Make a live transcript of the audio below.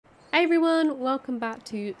Hey everyone, welcome back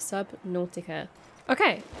to Subnautica.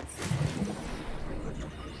 Okay.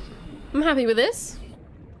 I'm happy with this.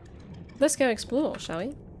 Let's go explore, shall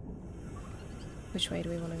we? Which way do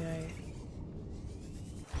we want to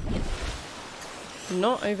go?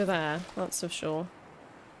 Not over there, that's for sure.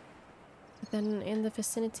 But then in the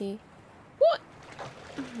vicinity... What?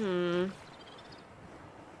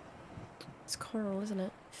 It's coral, isn't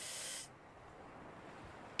it?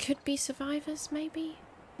 Could be survivors, maybe?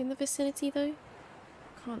 In the vicinity, though?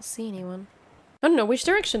 Can't see anyone. I don't know which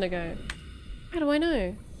direction to go. How do I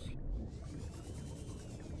know?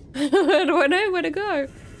 How do I know where to go?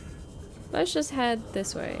 Let's just head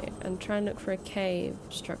this way and try and look for a cave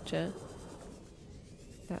structure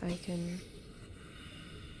that I can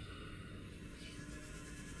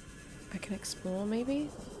explore, maybe?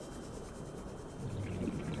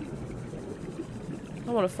 I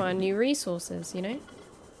want to find new resources, you know?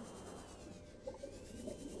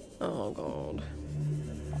 Oh god.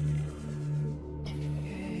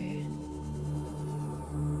 Okay.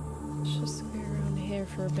 Let's just go around here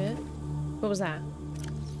for a bit. What was that?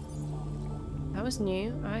 That was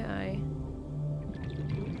new. Aye aye.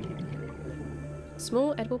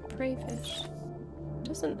 Small edible prey fish.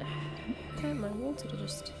 Doesn't hurt my water to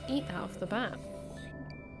just eat that off the bat.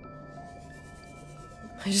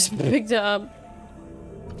 I just picked it up.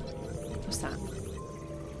 What's that?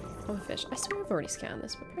 Oh, a fish. I swear I've already scanned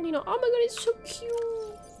this, but apparently not. Oh my god, it's so cute!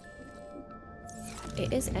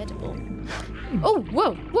 It is edible. Oh,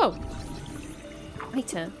 whoa, whoa!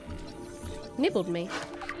 Waiter. Nibbled me.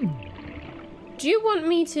 Do you want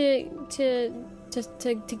me to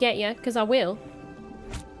get you? Because I will.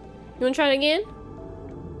 You want to try it again?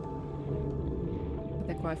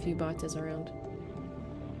 There are quite a few biters around.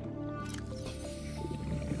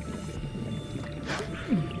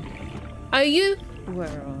 Are you? Where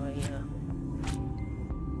are you?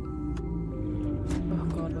 Oh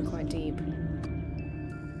god, we're quite deep.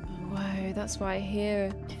 Whoa, that's why I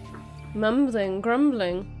hear mumbling,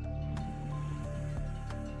 grumbling.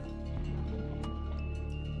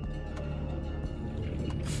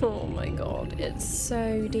 Oh my god, it's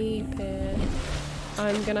so deep here.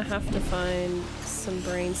 I'm gonna have to find some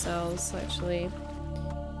brain cells, actually.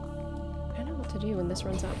 I don't know what to do when this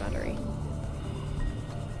runs out of battery.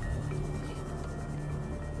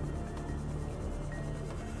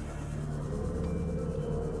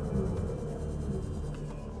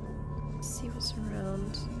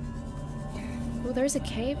 Oh, there is a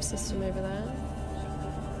cave system over there.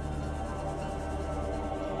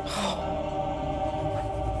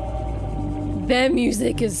 Their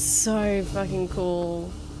music is so fucking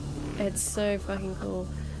cool. It's so fucking cool.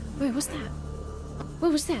 Wait, what's that?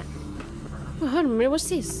 What was that? Oh, hold on a minute, what's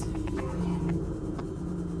this?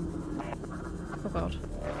 Oh god.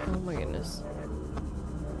 Oh my goodness.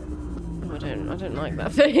 Oh, I don't like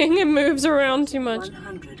that thing. It moves around too much.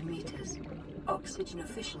 100 meters. Oxygen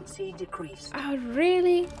efficiency decreased. Oh,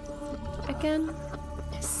 really? Again?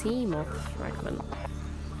 A sea moth fragment.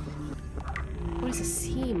 What is a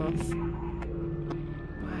sea moth?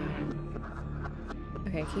 Wow.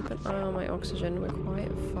 Okay, keep an eye on my oxygen. We're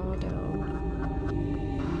quite far down.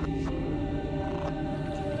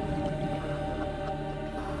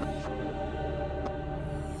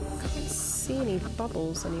 Can't see any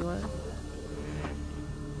bubbles anywhere.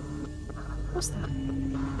 What's that?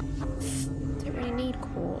 Don't really need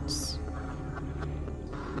quartz.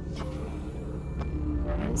 I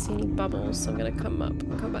don't see any bubbles, so I'm gonna come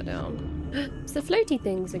back down. It's the floaty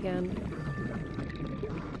things again.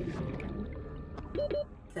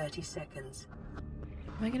 30 seconds.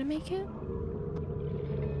 Am I gonna make it?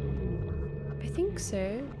 I think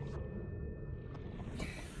so.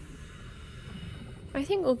 I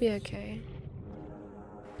think we'll be okay.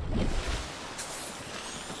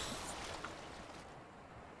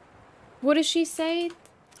 What did she say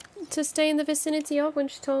to stay in the vicinity of when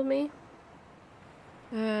she told me?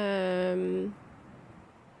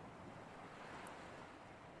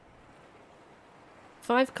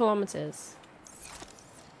 5 kilometers.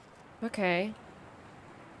 Okay.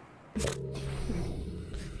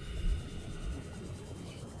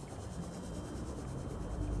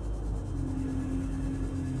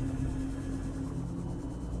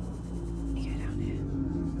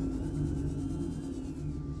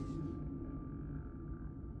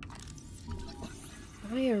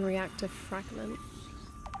 Bioreactor fragment.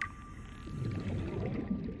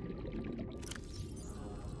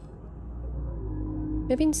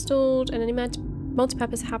 Maybe installed in any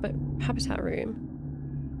multi-purpose habitat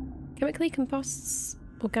room. Chemically composts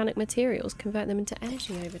organic materials, convert them into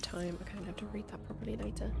energy over time. Okay, I'm gonna have to read that properly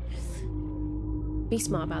later. Be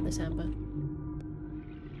smart about this, Amber.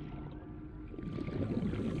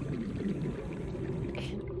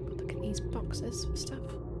 boxes for stuff.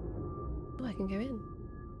 Oh, I can go in.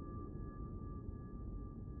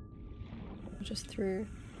 Just through.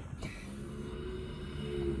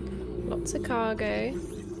 Lots of cargo.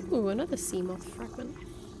 Ooh, another sea moth fragment.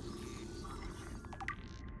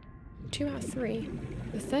 2 out of 3.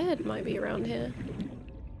 The third might be around here.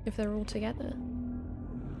 If they're all together.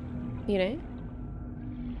 You know?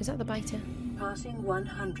 Is that the biter? Passing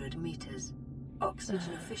 100 meters.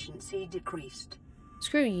 Oxygen efficiency decreased.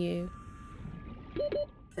 Screw you.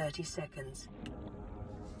 30 seconds.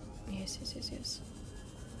 Yes, yes, yes, yes.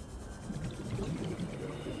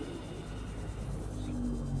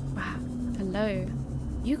 Wow. Hello.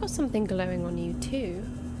 You got something glowing on you too.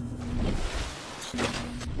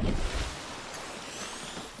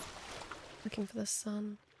 Looking for the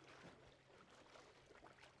sun.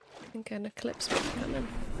 I think an eclipse might be coming.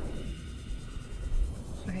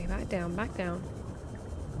 Okay, back down, back down.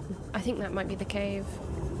 I think that might be the cave.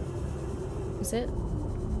 Is it?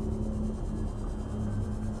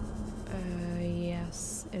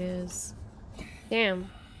 Yes, it is. Damn.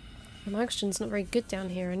 My oxygen's not very good down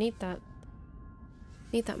here. I need that.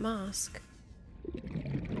 Need that mask.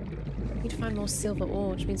 I need to find more silver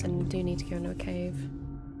ore, which means I do need to go into a cave.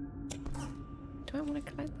 Do I want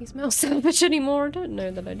to collect these mouse salvage anymore? I don't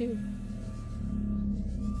know that I do.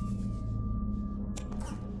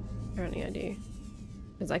 Apparently I do.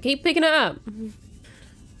 Because I keep picking it up.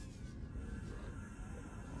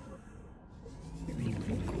 Really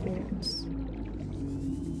cool quartz.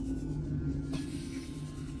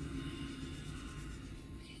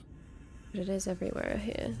 But it is everywhere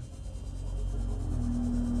here.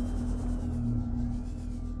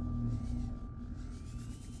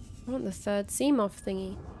 I want the third sea moth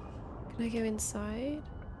thingy. Can I go inside?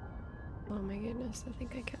 Oh my goodness, I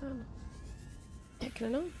think I can. Yeah, can I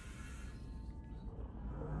not?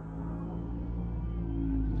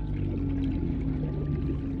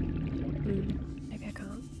 Maybe I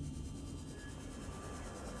can't.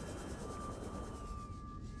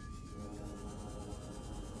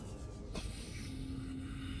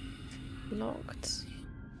 Locked.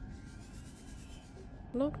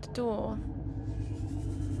 Locked door.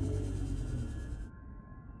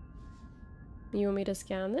 You want me to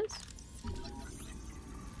scan this?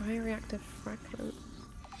 Bioreactor fragment.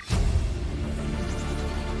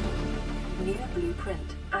 New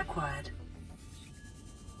blueprint acquired.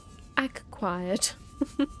 Acquired.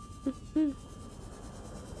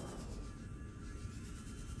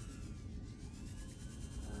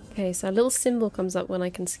 Okay, so a little symbol comes up when I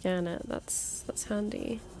can scan it. That's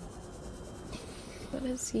handy. That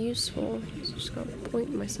is useful. Just gotta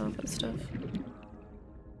point myself at stuff.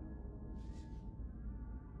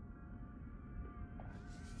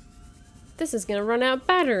 This is gonna run out of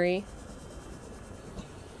battery.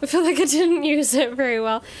 I feel like I didn't use it very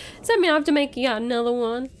well. Does that mean I have to make yet another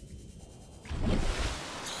one?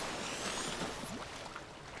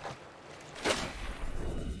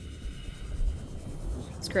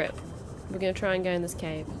 Screw it. We're gonna try and go in this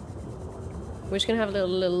cave. We're just gonna have a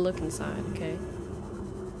little look inside, okay?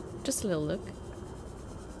 Just a little look.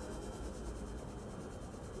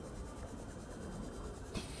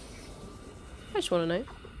 I just wanna know.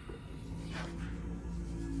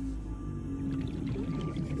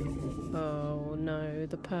 Oh no,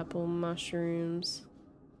 the purple mushrooms.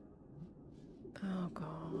 Oh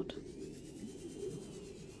god.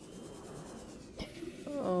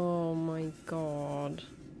 Oh my god.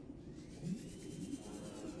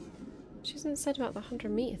 She hasn't said about the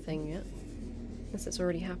 100-meter thing yet. Unless it's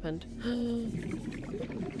already happened.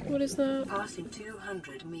 What is that? Passing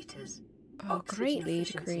 200 meters. Oh, greatly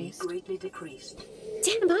decreased. Greatly decreased.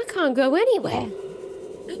 Damn, I can't go anywhere.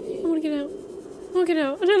 I wanna get out. I wanna get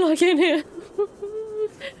out. I don't like it in here.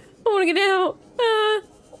 I wanna get out.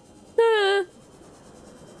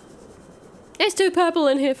 It's too purple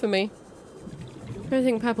in here for me. I don't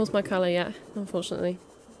think purple's my colour yet, unfortunately.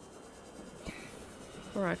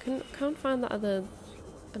 Alright, I can't find that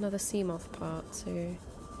another sea moth part, so I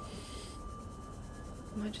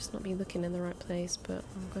might just not be looking in the right place, but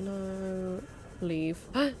I'm gonna leave.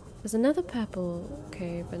 There's another purple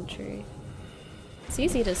cave entry. It's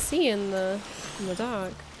easy to see in the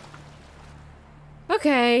dark.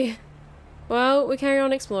 Okay. Well, we carry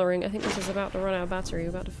on exploring. I think this is about to run out of battery. We're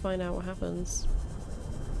about to find out what happens.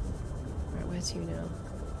 Right, where to now?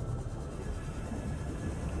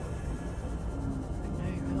 No,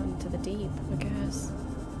 out into the deep, I guess.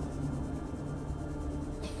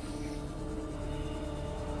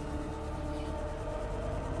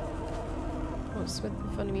 What's with the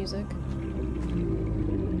funny music?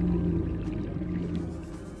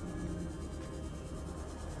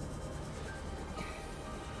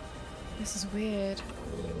 This is weird.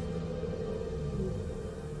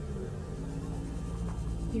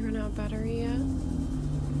 You run out of battery yet?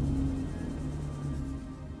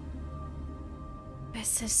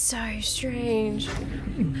 This is so strange.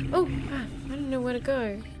 Oh, ah, I don't know where to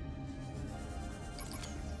go.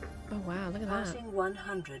 Oh wow, look at that. Passing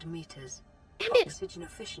 100 meters. Damn it! Oxygen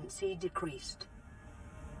efficiency decreased.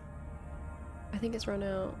 I think it's run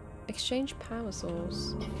out. Exchange power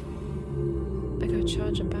source. I gotta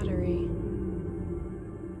charge a battery.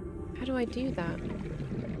 How do I do that?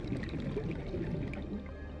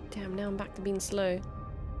 Damn, now I'm back to being slow.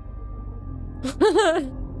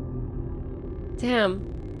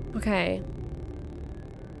 Damn. Okay.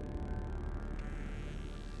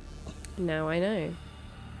 Now I know.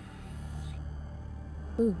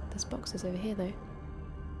 Ooh, there's boxes over here though.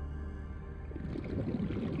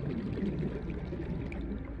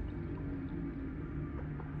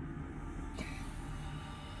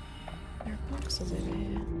 There are boxes over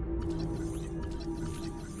here.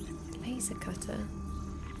 Laser cutter.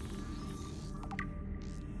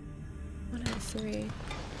 103.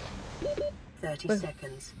 30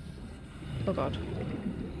 seconds. Oh god.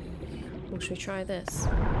 Well, should we try this?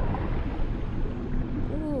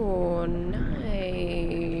 Oh, nice.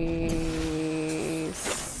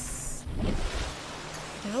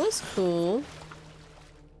 That was cool.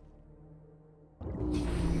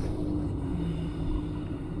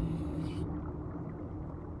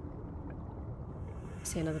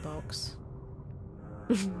 See another box.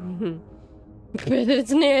 But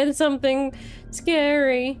it's near something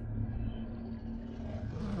scary.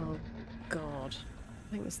 Oh god.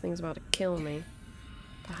 I think this thing's about to kill me.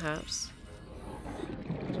 Perhaps.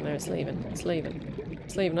 I don't know, it's leaving. It's leaving.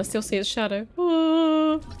 It's leaving. I still see its shadow.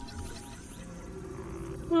 Oh.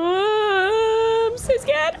 Oh, I'm so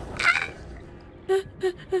scared.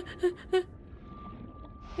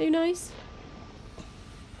 Are you nice?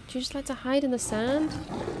 Do you just like to hide in the sand?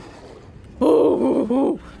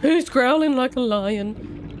 Oh, he's growling like a lion.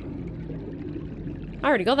 I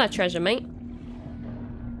already got that treasure, mate.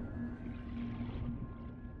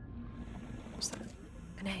 What's that?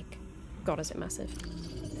 An egg. God, is it massive.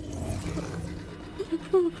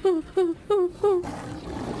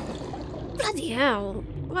 Bloody hell.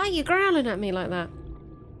 Why are you growling at me like that?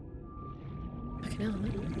 Fucking hell,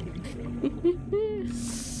 man.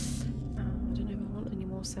 Oh, I don't know if I want any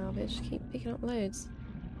more salvage. Keep picking up loads.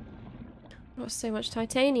 Got so much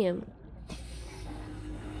titanium.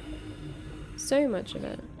 So much of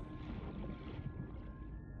it.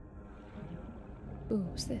 Ooh,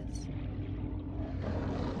 what's this?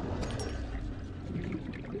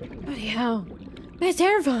 Bloody hell. They're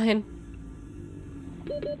terrifying.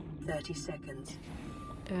 30 seconds.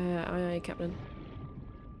 Aye, aye, Captain.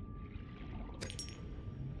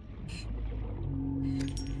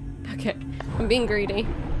 Okay, I'm being greedy.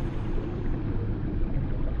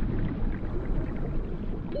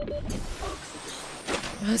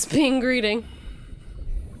 I was being greedy.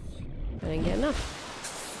 I didn't get enough.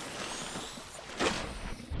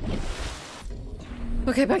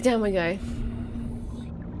 Okay, back down we go.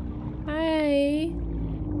 Hey.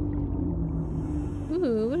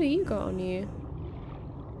 Ooh, what do you got on you?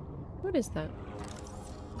 What is that?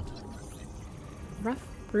 Rough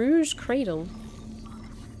Rouge Cradle.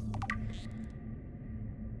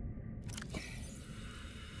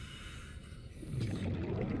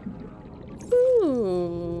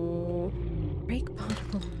 Ooh. Break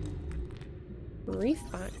bottle. Reef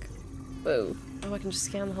back. Whoa. Oh, I can just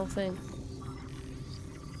scan the whole thing.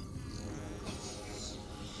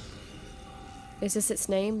 Is this its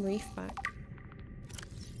name? Reef back.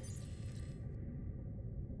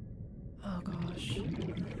 Oh gosh.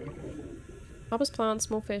 Harbors plants,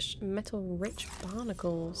 small fish, metal-rich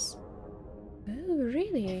barnacles. Oh,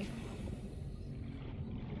 really?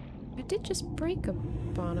 I did just break a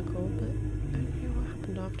barnacle, but I don't know what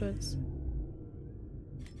happened afterwards.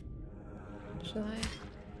 Shall I?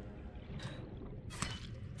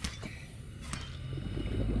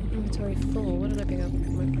 Inventory full. What did I pick up?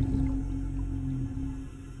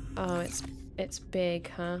 Oh, it's big,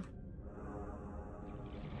 huh?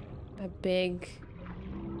 A big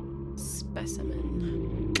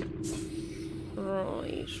specimen.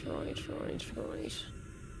 Right.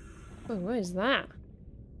 Oh, what is that?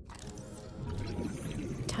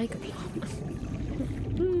 Tiger plant.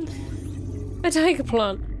 A tiger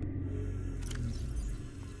plant.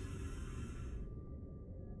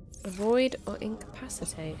 Avoid or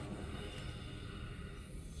incapacitate.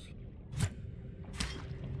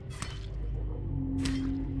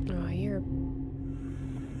 Oh, you're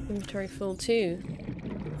inventory full too.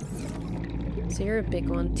 So you're a big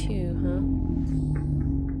one too, huh?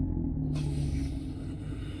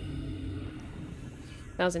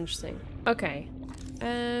 That was interesting. Okay.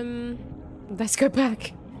 Let's go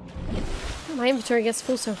back. Oh, my inventory gets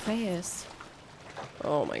full so fast.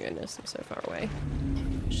 Oh my goodness, I'm so far away.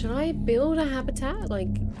 Should I build a habitat, like,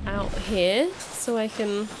 out here so I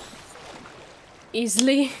can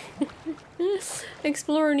easily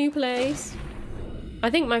explore a new place?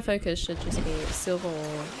 I think my focus should just be silver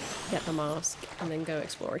ore, get the mask, and then go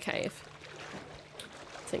explore a cave.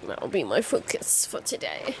 I think that will be my focus for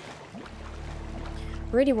today.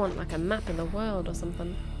 Really want like a map of the world or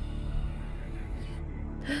something.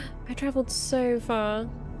 I travelled so far.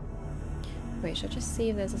 Wait, should I just see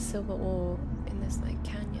if there's a silver ore in this like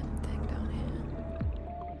canyon thing down here?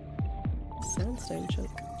 Sandstone chunk.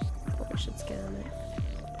 Probably should scan it.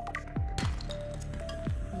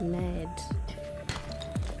 Lead.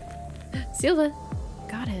 Silver!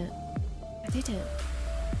 Got it. I did it.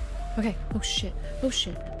 Okay. Oh shit. Oh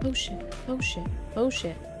shit. Oh shit. Oh shit. Oh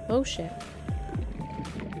shit. Oh shit.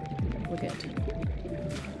 We're good.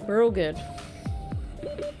 We're all good.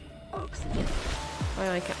 Oxygen. Aye,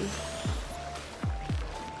 aye, Captain.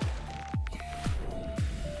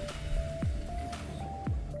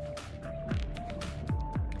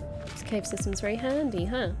 This cave system's very handy,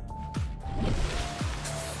 huh?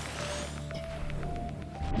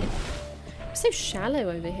 It's so shallow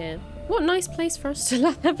over here. What a nice place for us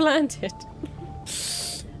to have landed.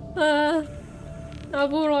 Out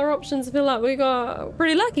of all our options, I feel like we got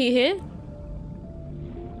pretty lucky here.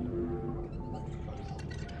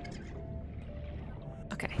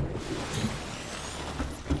 Okay.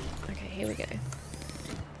 Okay, here we go.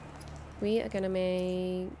 We are gonna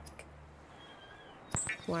make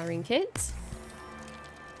wiring kit.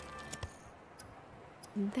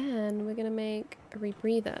 And then we're gonna make a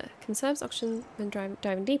rebreather. Conserves oxygen when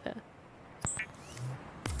diving deeper.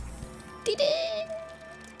 Did it!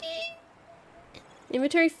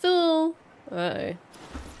 Inventory full! Uh-oh.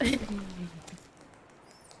 I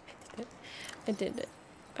did it.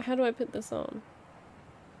 How do I put this on?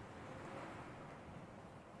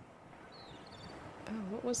 Oh,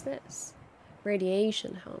 what was this?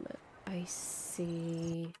 Radiation helmet. I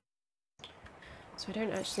see. So I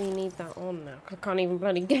don't actually need that on now. I can't even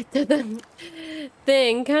bloody get to the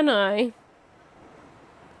thing, can I?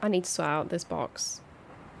 I need to sort out this box.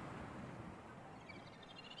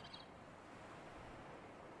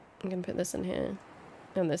 I'm gonna put this in here.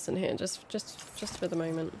 And this in here, just for the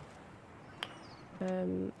moment.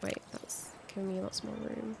 Wait, that's giving me lots more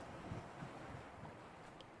room.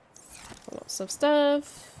 Lots of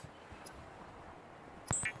stuff.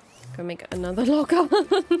 Go make another locker.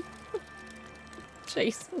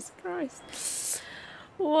 Jesus Christ.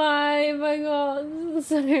 Why have I got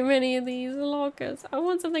so many of these lockers? I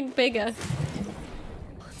want something bigger.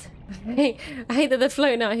 I hate that they're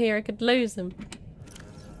floating out here. I could lose them.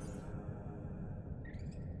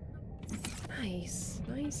 Nice.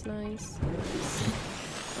 Nice, nice,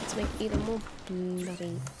 nice. Let's make even more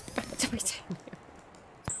bloody...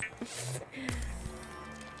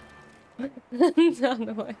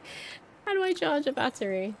 How do I charge a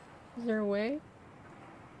battery? Is there a way?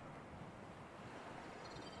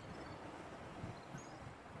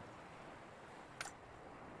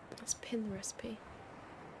 Let's pin the recipe.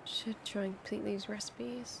 Should try and complete these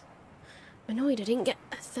recipes. Annoyed I didn't get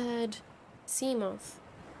a third sea moth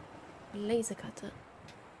laser cutter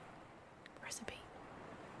recipe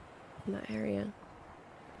in that area.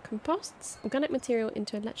 Composts organic material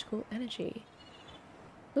into electrical energy.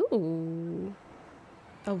 Ooh.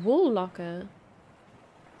 A wool locker.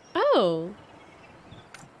 Oh!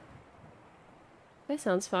 That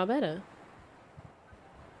sounds far better.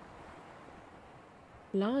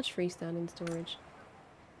 Large freestanding storage.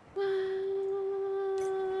 Well,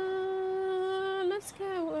 let's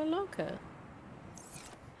go a locker.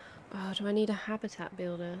 Oh, do I need a habitat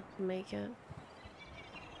builder to make it?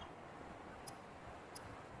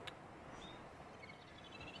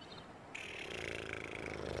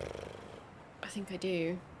 I think I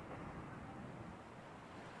do.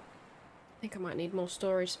 I think I might need more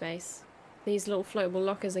storage space. These little floatable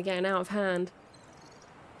lockers are getting out of hand.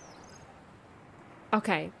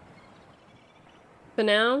 Okay. For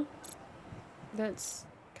now, let's...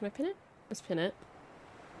 Can I pin it? Let's pin it.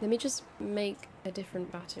 Let me just make a different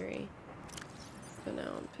battery. For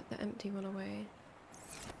now, and put the empty one away.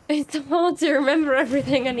 It's hard to remember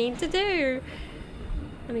everything I need to do.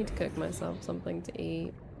 I need to cook myself something to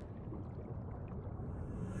eat.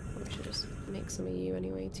 I should just make some of you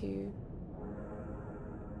anyway too.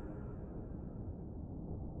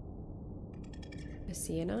 A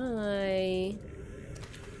CNI.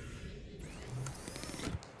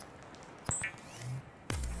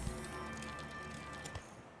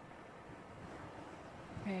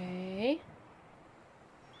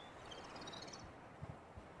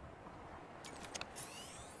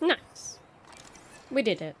 We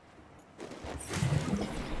did it.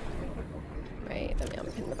 Wait, let me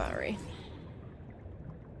unpin the battery.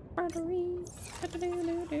 Battery.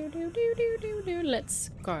 Let's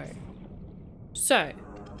go. So, I'm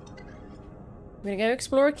gonna go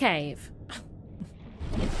explore a cave.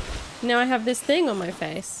 Now I have this thing on my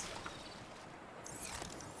face.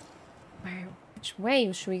 Which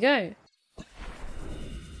way should we go?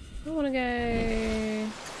 I want to go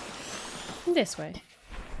this way.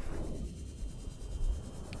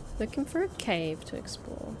 Looking for a cave to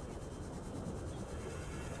explore.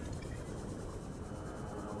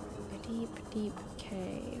 A deep, deep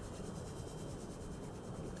cave.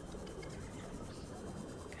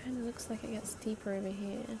 Kind of looks like it gets deeper over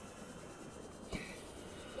here.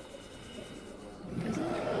 Is it? I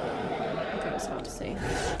think it's hard to see.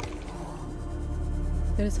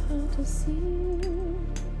 It is hard to see.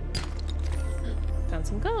 Found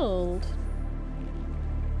some gold.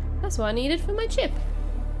 That's what I needed for my chip.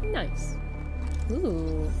 Nice.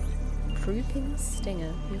 Ooh. Crouping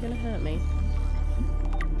stinger. You're gonna hurt me.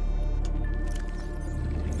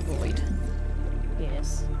 Void.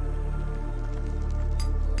 Yes.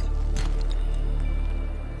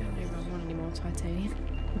 I don't know if I want any more titanium.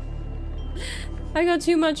 I got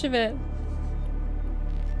too much of it.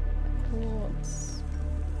 Quartz.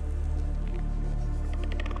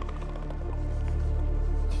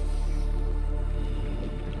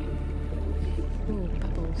 Ooh,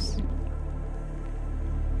 bubbles.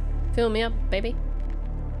 Fill me up, baby.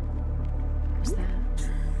 What's that?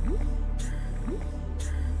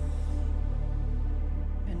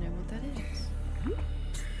 I don't know what that is.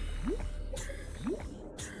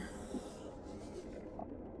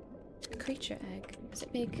 Creature egg. Is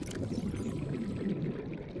it big?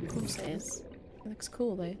 Of course it is. It looks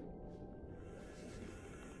cool though.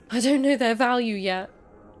 I don't know their value yet.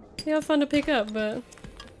 They are fun to pick up, but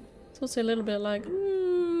it's also a little bit like,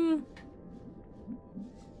 do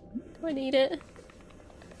I need it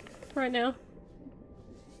right now?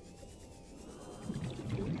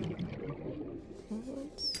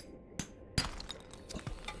 What?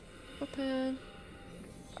 Hopper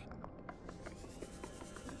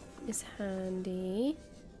is handy.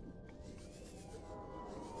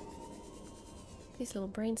 These little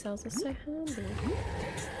brain cells are so handy.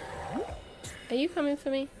 Are you coming for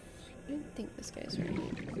me? I don't think this goes right.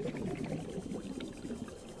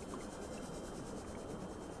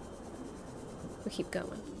 We keep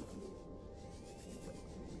going.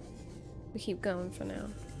 We keep going for now.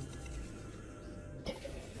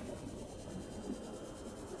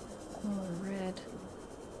 Oh, red.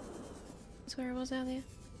 That's where I was earlier.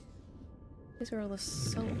 This is where all the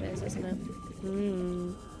salt is, isn't it?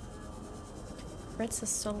 Mmm. Red's the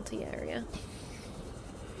salty area.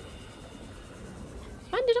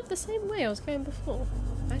 I ended up the same way I was going before.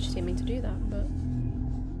 I actually didn't mean to do that, but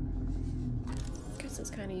I guess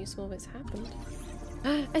it's kind of useful if it's happened.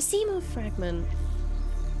 A Seymour fragment.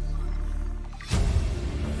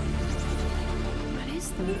 What is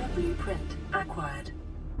that? New blueprint acquired.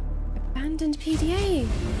 Abandoned PDA.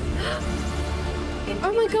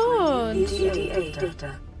 Oh my god! PDA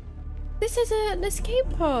data. This is an escape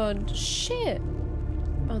pod. Shit.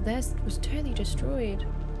 Oh, theirs was totally destroyed.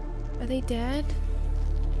 Are they dead?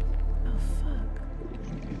 Oh fuck.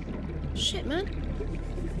 Shit, man.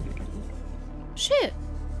 Shit.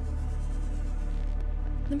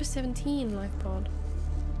 Number 17 life pod.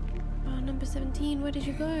 Oh, number 17, where did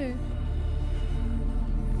you go?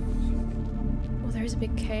 Oh, there is a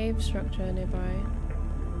big cave structure nearby.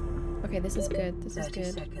 Okay, this is good. This is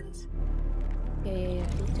good. 30 seconds. Yeah.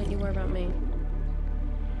 Don't you worry about me.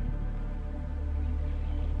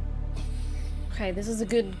 Okay, this is a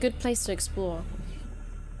good place to explore.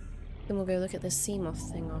 Then we'll go look at this sea moth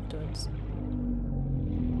thing afterwards.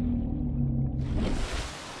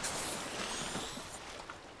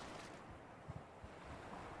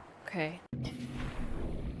 Okay.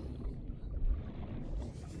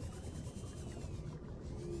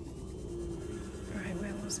 Alright,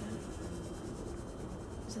 where was it?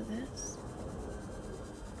 Is it this?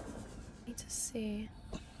 Need to see.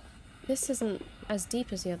 This isn't as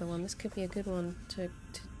deep as the other one. This could be a good one to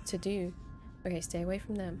do. Okay, stay away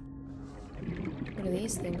from them. What are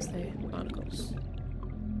these things though? Barnacles.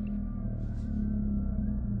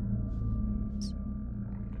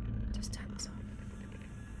 Just turn this off.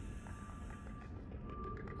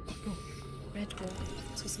 Oh, red wall.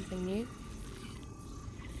 This is something new.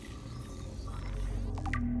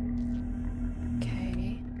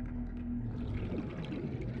 Okay.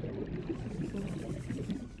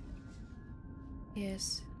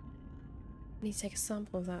 Yes. I need to take a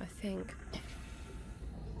sample of that, I think.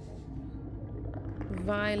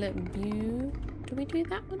 Violet blue. Did we do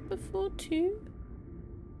that one before too?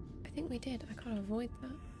 I think we did. I can't avoid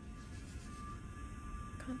that.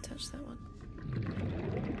 Can't touch that one.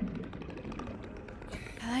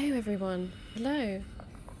 Hello everyone. Hello.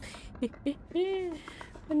 I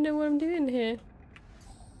don't know what I'm doing here.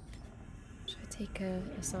 Should I take a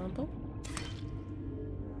sample?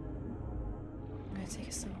 I'm gonna take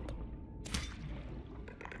a sample.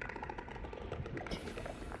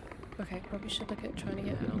 Okay, probably should look at trying to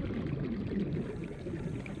get out.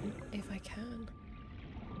 If I can.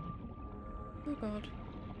 Oh god.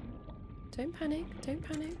 Don't panic, don't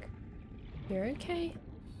panic. You're okay.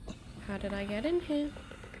 How did I get in here?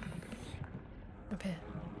 Up here.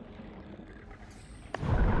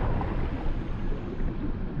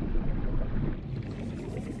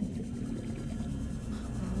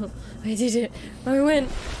 I did it. I went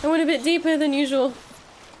a bit deeper than usual.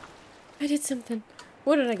 I did something.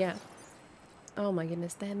 What did I get? Oh my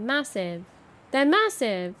goodness, they're massive. They're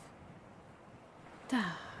massive. Gonna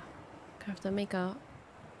have to make a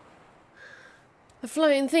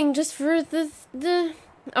floating thing just for the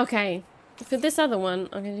okay. For this other one,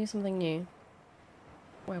 I'm gonna do something new.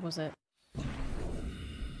 Where was it? Oh,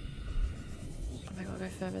 I gotta go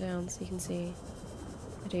further down so you can see.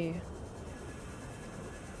 I do.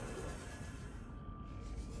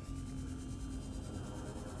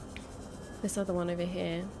 This other one over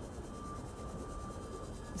here.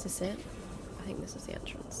 Is this it? I think this is the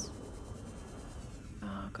entrance.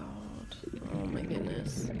 Oh god. Oh my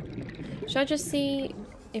goodness. Should I just see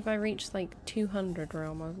if I reach like 200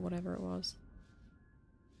 realm or whatever it was?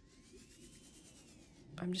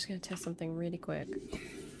 I'm just gonna test something really quick.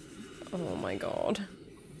 Oh my god.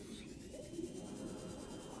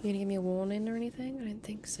 You gonna give me a warning or anything? I don't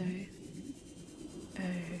think so.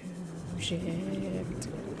 Oh shit.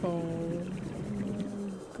 Oh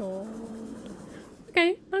god.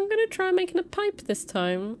 Okay, I'm gonna try making a pipe this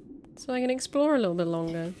time, so I can explore a little bit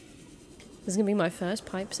longer. This is gonna be my first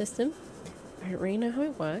pipe system. I don't really know how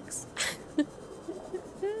it works.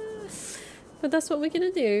 But that's what we're gonna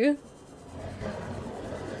do.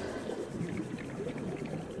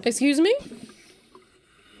 Excuse me?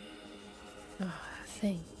 Oh, that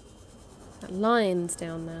thing. That line's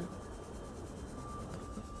down there.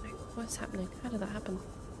 What's happening? How did that happen?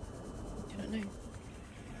 I don't know.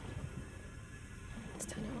 Let's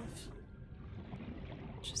turn it off.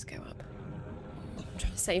 Just go up. I'm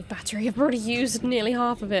trying to save battery. I've already used nearly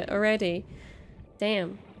half of it already.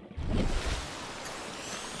 Damn.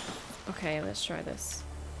 Okay, let's try this.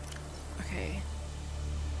 Okay.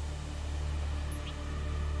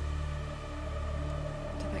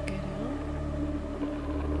 Did that go down?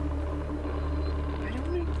 I don't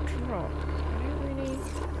want to drop. I don't really...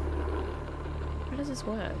 How does this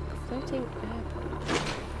work? Floating airport.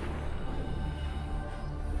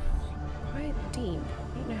 Quite deep.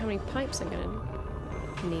 I don't know how many pipes I'm gonna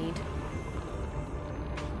need.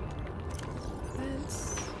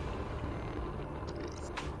 Let's...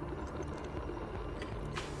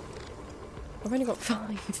 I've only got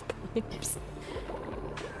 5 pipes.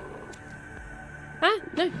 Ah!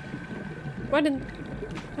 No! Why didn't...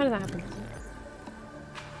 How did that happen?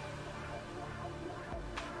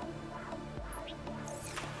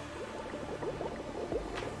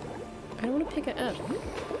 I don't want to pick it up.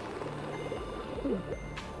 Ooh.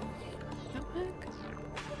 That work?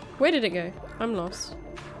 Where did it go? I'm lost.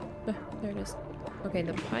 Oh, there it is. Okay,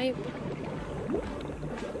 the pipe.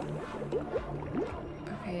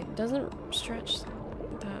 Okay, it doesn't stretch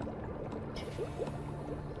that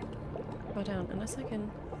far down unless I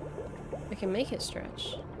can make it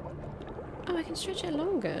stretch. Oh, I can stretch it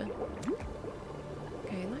longer.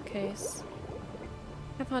 Okay, in that case,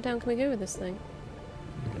 how far down can we go with this thing?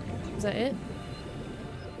 Is that it?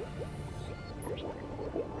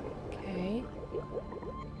 Okay.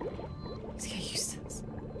 Let's get used to this.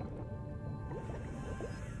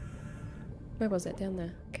 Where was it? Down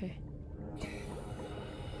there. Okay.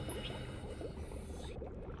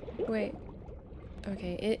 Wait.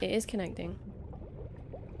 Okay, it is connecting.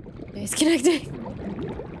 It is connecting!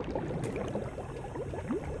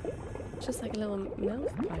 It's just like a little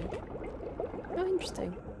mouth pipe. Oh,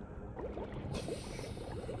 interesting.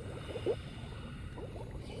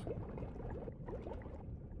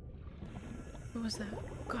 What was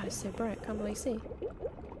that? God, it's so bright. Can't really see.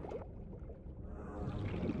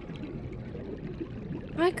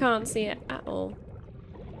 I can't see it at all.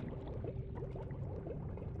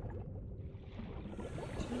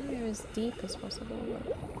 I want to go as deep as possible.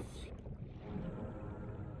 But...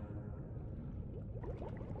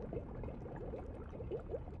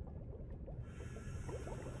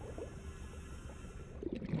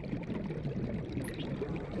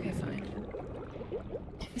 Okay, fine.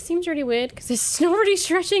 This seems really weird because it's already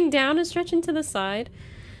stretching down and stretching to the side.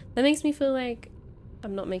 That makes me feel like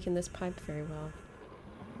I'm not making this pipe very well.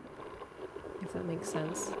 If that makes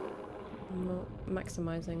sense. I'm not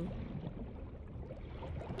maximizing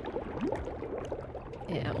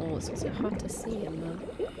it at all. It's also hard to see in the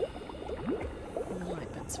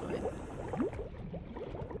light, but it's fine.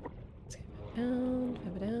 Let's go down,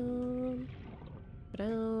 down,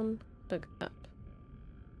 down, look up.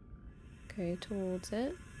 Go towards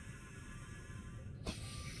it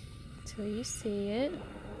till you see it.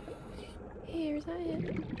 Here, is that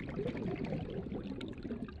it?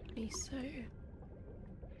 Be so.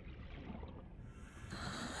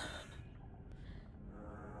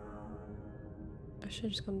 I should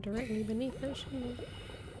have just gone directly beneath it, shouldn't I?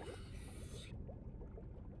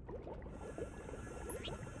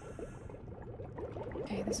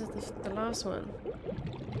 Okay, this is the last one.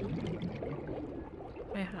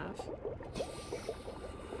 I have.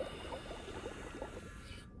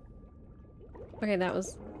 Okay, that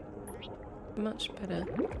was much better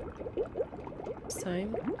this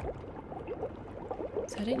time.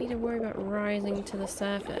 So I don't need to worry about rising to the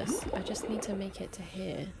surface. I just need to make it to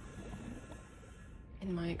here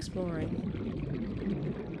in my exploring.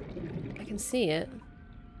 I can see it.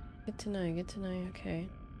 Good to know, good to know. Okay.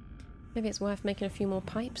 Maybe it's worth making a few more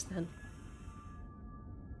pipes then.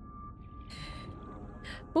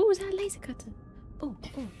 Oh, was that a laser cutter? Oh,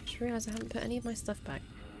 just realised I haven't put any of my stuff back.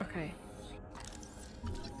 Okay.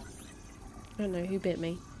 I don't know who bit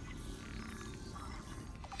me.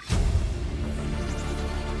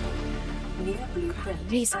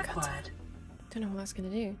 Laser cutter. Don't know what that's gonna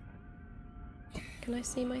do. Can I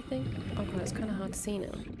see my thing? Oh god, it's kind of hard to see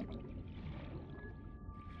now. Oh,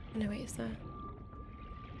 no, wait, is that?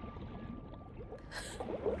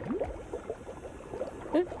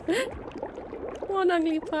 One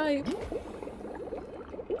ugly pipe.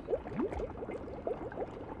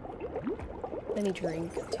 I need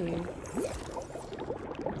drink too.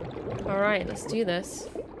 Alright, let's do this.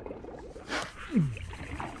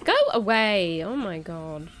 Go away! Oh my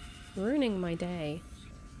god. Ruining my day.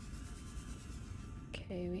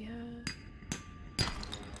 Okay, we have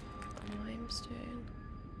limestone.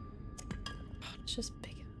 Oh, let's just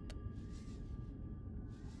pick it up.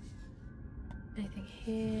 Anything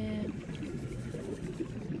here?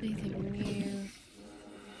 Anything new?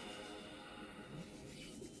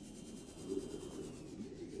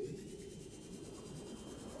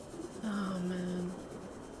 Oh man.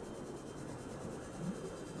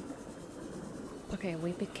 Okay,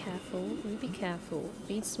 we be careful. We be careful.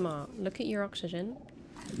 Be smart. Look at your oxygen.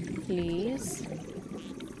 Please.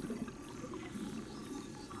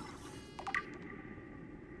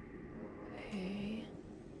 Okay.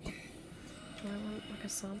 Do I want like a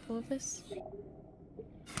sample of this?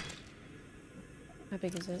 How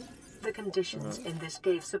big is it? The conditions in this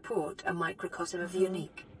cave support a microcosm of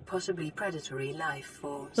unique, possibly predatory life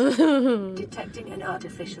forms. Detecting an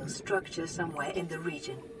artificial structure somewhere in the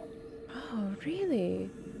region. Oh, really?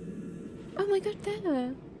 Oh my god,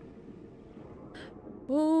 there!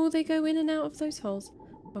 Oh, they go in and out of those holes.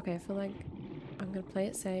 Okay, I feel like I'm gonna play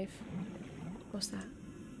it safe. What's that?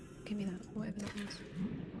 Give me that, whatever that is.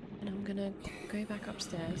 And I'm gonna go back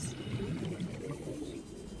upstairs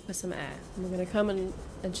for some air. And we're gonna come and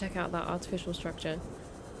check out that artificial structure.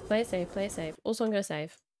 Play it safe, play it safe. Also, I'm gonna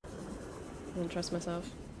save. I don't trust myself.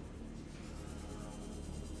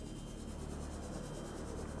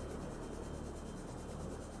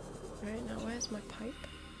 Right, now where's my pipe?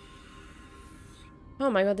 Oh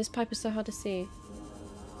my god, this pipe is so hard to see.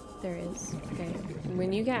 There it is. Okay,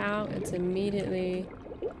 when you get out, it's immediately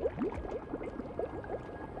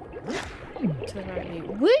to the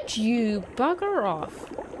right. Would you bugger off?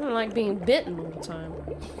 I don't like being bitten all the time.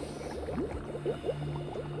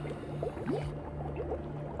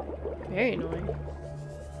 Very annoying.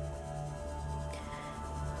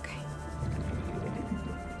 Okay.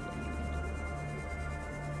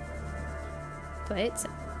 Play it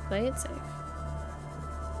safe. Play it safe.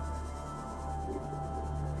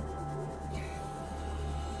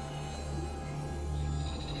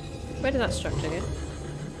 Where did that structure go?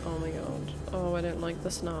 Oh my god. Oh, I don't like the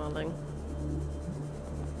snarling.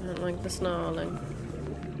 I don't like the snarling.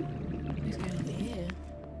 What's going on here?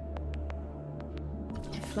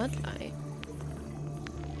 A floodlight.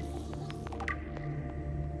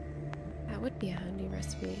 That would be a handy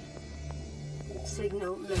recipe.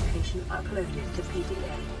 Signal location uploaded to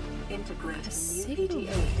PDA. Integrating new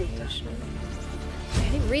PDA data. I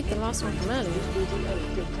didn't read the last one from earlier. PDA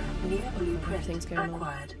data. New blueprint Everything's going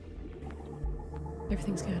acquired. on.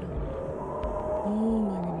 Everything's going on. Oh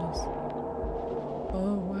my goodness.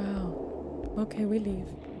 Oh wow. Okay, we leave.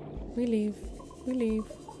 We leave. We leave.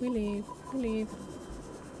 We leave. We leave.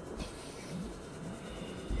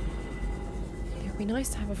 It'd be nice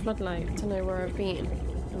to have a floodlight to know where I've been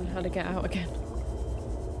and how to get out again.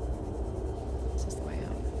 This is the way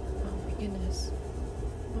out. Oh my goodness.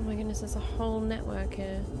 Oh my goodness, there's a whole network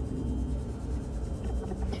here.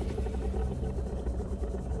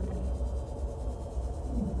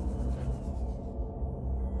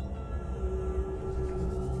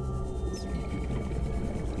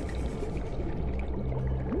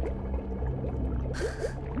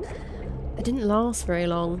 It didn't last very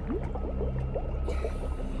long.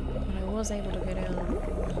 But I was able to go down.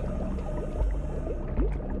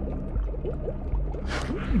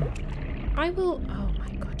 I will... Oh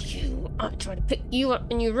my god, you... I tried to pick you up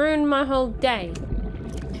and you ruined my whole day.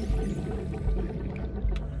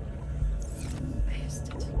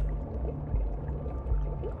 Bastard.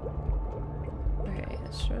 Okay,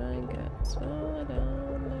 let's try and get as far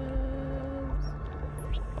down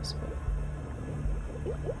as possible.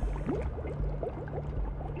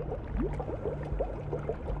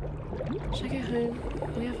 Should I go home?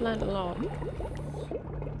 We have learned a lot.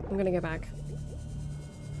 I'm gonna go back.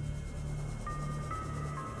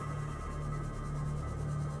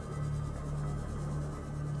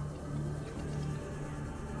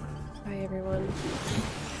 Bye everyone.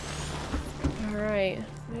 Alright,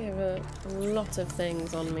 I have a lot of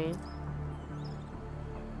things on me.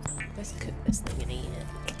 Let's cook this thing and eat it.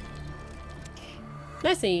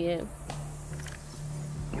 Let's eat it.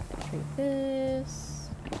 Drink this.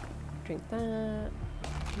 Drink that.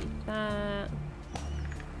 Eat that.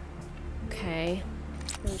 Okay.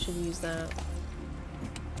 We should use that.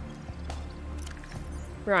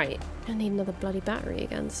 Right. I need another bloody battery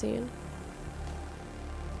again soon.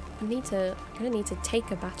 I'm gonna need to take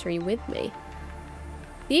a battery with me.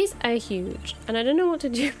 These are huge, and I don't know what to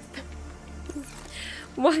do with them.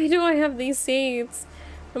 Why do I have these seeds?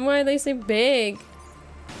 And why are they so big?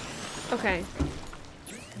 Okay.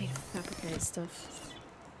 I need to fabricate stuff.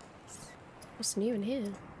 What's new in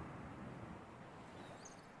here?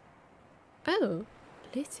 Oh,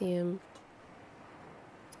 lithium.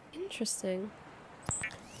 Interesting.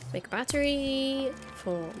 Make a battery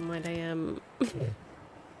for my damn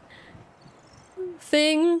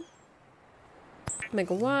thing. Make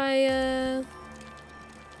a wire.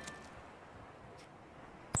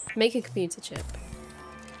 Make a computer chip.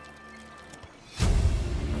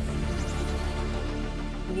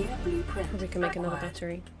 Probably can make another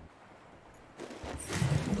battery.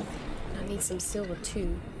 I need some silver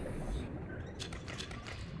too.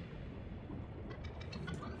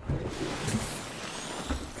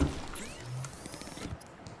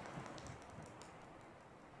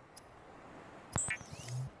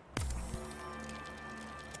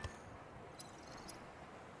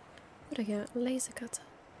 What do I get? Laser cutter.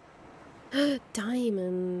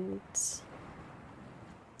 Diamonds.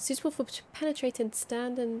 Suitable for penetrating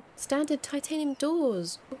standard titanium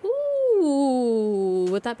doors. Ooh,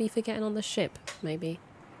 would that be for getting on the ship? Maybe.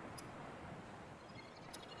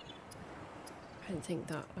 I didn't think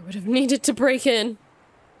that I would have needed to break in,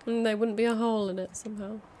 and there wouldn't be a hole in it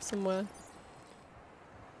somehow, somewhere.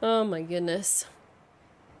 Oh my goodness.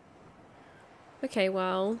 Okay,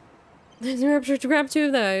 well, there's no option to grab 2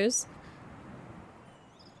 of those.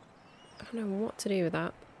 I don't know what to do with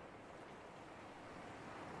that.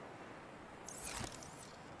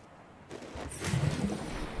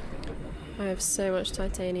 I have so much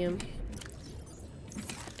titanium.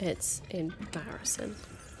 It's embarrassing.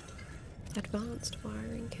 Advanced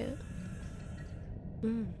wiring kit. I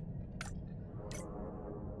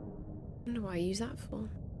wonder what I use that for.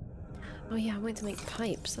 Oh yeah, I wanted to make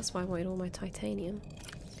pipes. That's why I wanted all my titanium.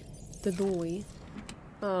 The boy.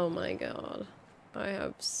 Oh my god. I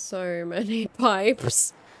have so many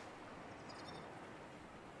pipes.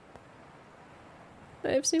 I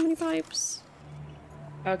have so many pipes.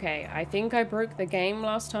 Okay, I think I broke the game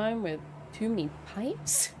last time with too many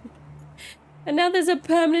pipes. And now there's a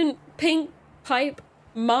permanent pink pipe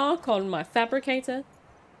mark on my fabricator.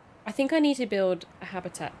 I think I need to build a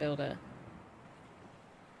habitat builder.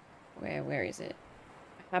 Where is it?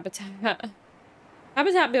 Habitat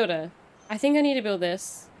builder. I think I need to build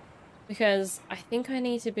this because I think I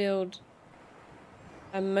need to build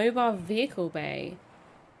a mobile vehicle bay,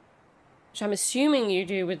 which I'm assuming you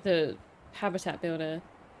do with the habitat builder,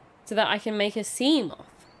 so that I can make a sea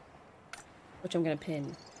moth, which I'm gonna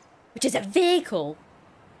pin, which is a vehicle,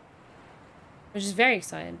 which is very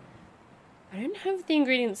exciting. I don't have the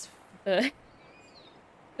ingredients for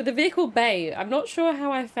the vehicle bay. I'm not sure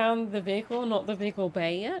how I found the vehicle, not the vehicle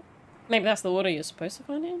bay yet. Maybe that's the order you're supposed to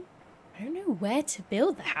find it in. I don't know where to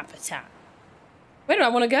build the habitat. Where do I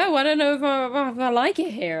want to go? I don't know if I like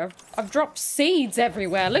it here. I've dropped seeds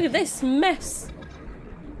everywhere. Look at this mess.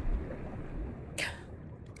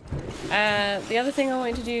 The other thing I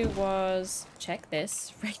wanted to do was check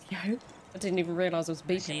this radio. I didn't even realise I was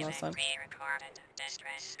beeping last time.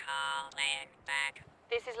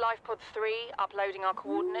 This is LifePod 3, uploading our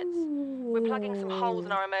coordinates. We're plugging some holes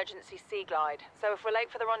in our emergency sea glide, so if we're late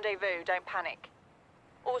for the rendezvous, don't panic.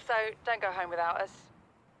 Also, don't go home without us.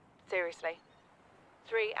 Seriously.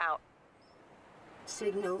 3 out.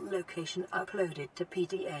 Signal location uploaded to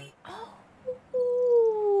PDA.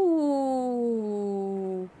 Ooh.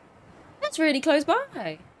 That's really close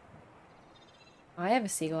by. I have a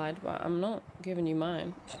sea glide, but I'm not giving you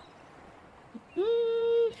mine.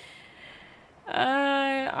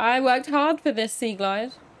 I worked hard for this sea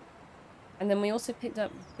glide. And then we also picked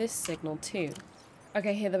up this signal too.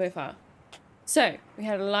 Okay, here they both are. So, we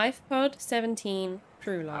had a LifePod 17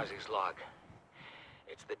 crew log. How's his log?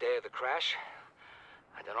 It's the day of the crash.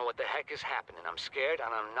 I don't know what the heck is happening. I'm scared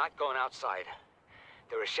and I'm not going outside.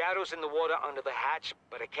 There are shadows in the water under the hatch,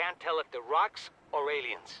 but I can't tell if they're rocks or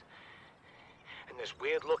aliens. And there's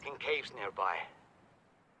weird-looking caves nearby.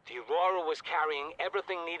 The Aurora was carrying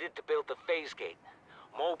everything needed to build the phase gate.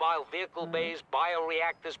 Mobile vehicle bays,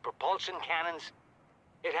 bioreactors, propulsion cannons.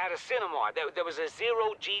 It had a cinema. There was a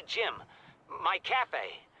zero-G gym. My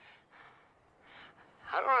cafe.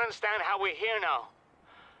 I don't understand how we're here now.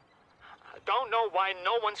 I don't know why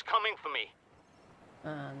no one's coming for me.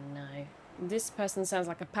 Oh no. This person sounds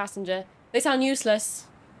like a passenger. They sound useless.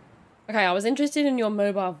 Okay, I was interested in your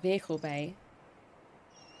mobile vehicle bay.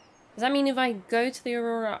 Does that mean if I go to the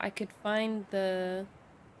Aurora, I could find the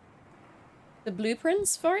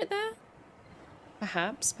blueprints for it there?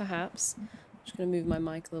 Perhaps, perhaps. I'm just gonna move my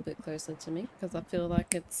mic a little bit closer to me because I feel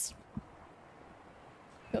like it's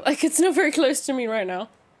not very close to me right now.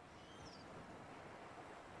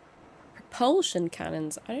 Propulsion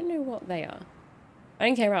cannons. I don't know what they are. I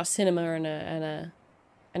don't care about cinema and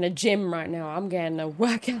a gym right now. I'm getting a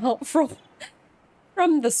workout from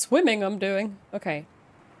the swimming I'm doing. Okay.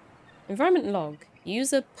 Environment log.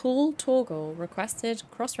 User pool toggle requested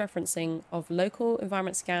cross-referencing of local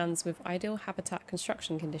environment scans with ideal habitat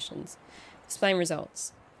construction conditions. Displaying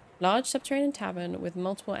results. Large subterranean tavern with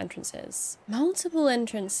multiple entrances. Multiple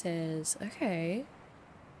entrances. Okay.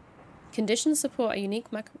 Conditions support a unique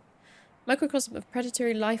microcosm of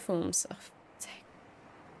predatory life forms. Oh,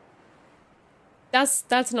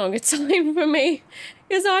 that's not a good sign for me,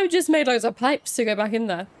 because I've just made loads of pipes to go back in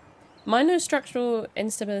there. Minor structural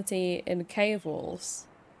instability in cave walls.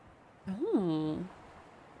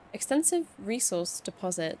 Extensive resource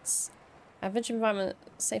deposits. Average environment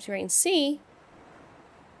safety rating C.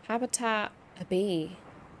 Habitat a B.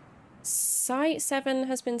 Site 7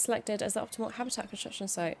 has been selected as the optimal habitat construction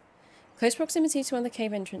site. Close proximity to one of the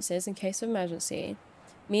cave entrances in case of emergency.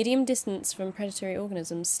 Medium distance from predatory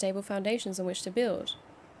organisms. Stable foundations on which to build.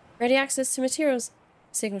 Ready access to materials.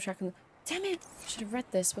 Signal tracking. Damn it! I should have read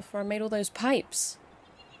this before I made all those pipes.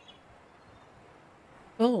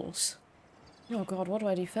 Balls. Oh god, what do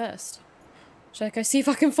I do first? Should I go see if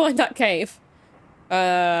I can find that cave?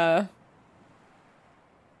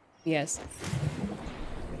 Yes.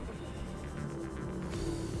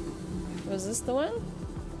 Was this the one?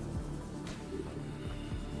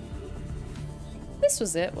 This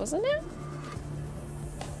was it, wasn't it?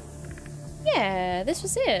 Yeah, this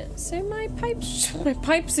was it. So my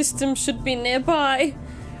pipe system should be nearby.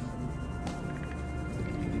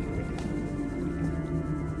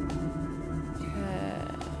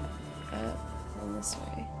 On this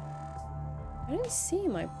way. I don't see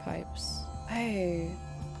my pipes. Oh.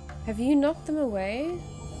 Have you knocked them away?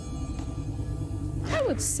 That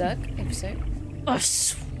would suck, if so. Oh,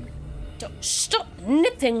 stop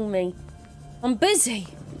nipping me. I'm busy.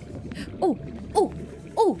 Oh,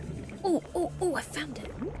 I found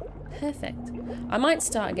it. Perfect. I might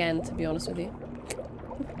start again, to be honest with you.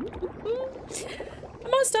 I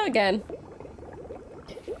might start again.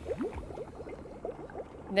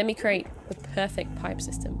 Let me create the perfect pipe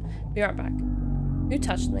system. Be right back. Who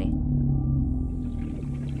touched me?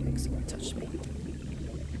 I think someone touched me.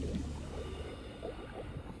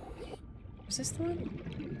 Was this the one?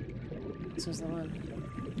 This was the one.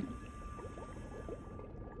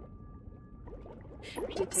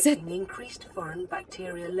 Detecting increased foreign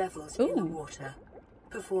bacteria levels in the water.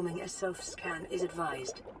 Performing a self-scan is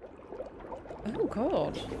advised. Oh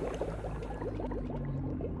god.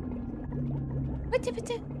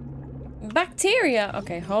 Bacteria!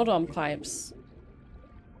 Okay, hold on, pipes.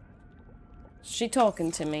 She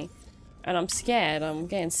talking to me. And I'm scared, I'm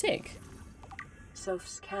getting sick.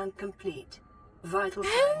 Self-scan complete. Vital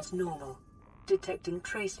signs normal. Detecting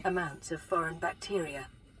trace amounts of foreign bacteria.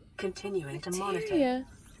 Continuing to monitor. Bacteria.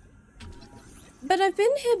 But I've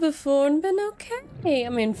been here before and been okay.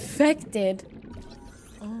 I'm infected.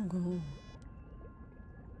 Oh god.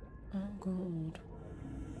 Oh god.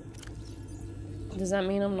 Does that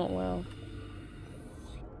mean I'm not well?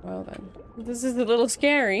 Well then. This is a little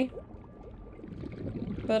scary.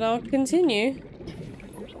 But I'll continue.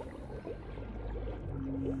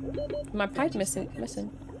 My pipe mission.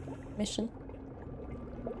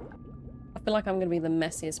 I feel like I'm gonna be the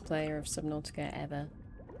messiest player of Subnautica ever.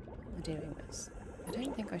 I'm doing this. I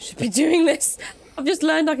don't think I should be doing this. I've just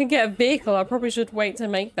learned I can get a vehicle. I probably should wait to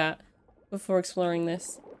make that before exploring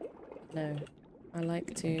this. No. I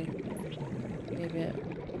like to be a bit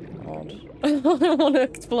odd. I want to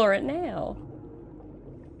explore it now.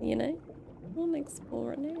 You know? I want to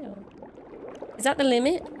explore it now. Is that the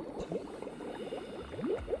limit?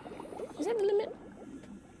 Is that the limit?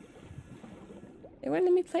 They won't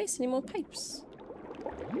let me place any more pipes.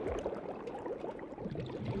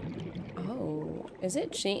 Oh, is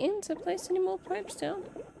it cheating to place any more pipes down?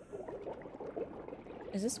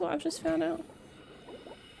 Is this what I've just found out?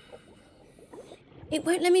 It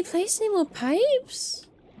won't let me place any more pipes?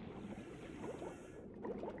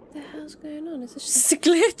 What the hell's going on? Is this just a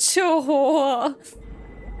glitch or what?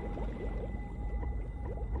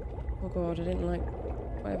 Oh god, I didn't like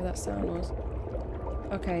whatever that sound was.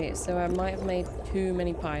 Okay, so I might have made too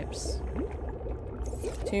many pipes.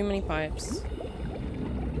 Too many pipes.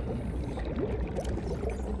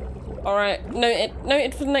 Alright, note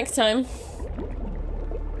it for the next time.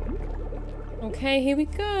 Okay, here we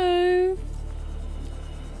go.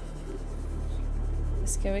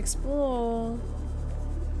 Let's go explore.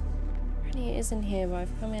 Apparently it isn't here, but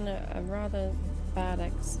I've come in a rather bad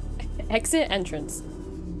exit entrance.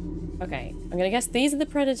 Okay, I'm gonna guess these are the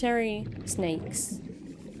predatory snakes.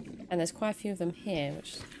 And there's quite a few of them here,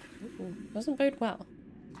 which doesn't bode well.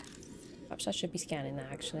 Perhaps I should be scanning that,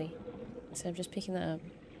 actually. Instead of just picking that up.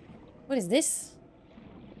 What is this?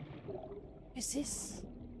 What is this?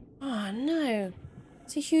 Oh, no.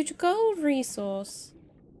 It's a huge gold resource.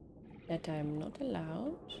 That I am not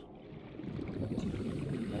allowed.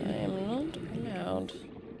 I am not allowed.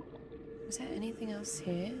 Is there anything else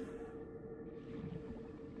here?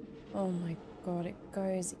 Oh my god, it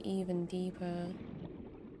goes even deeper.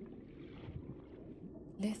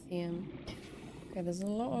 Lithium. Okay, there's a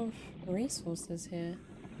lot of resources here.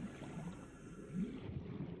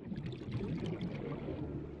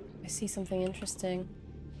 I see something interesting.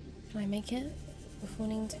 Can I make it before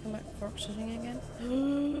needing to come back for oxygen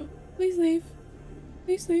again? Please leave.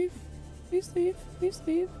 Please leave. Please leave. Please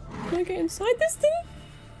leave. Can I get inside this thing?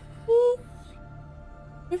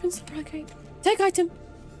 Open supply crate. Take item.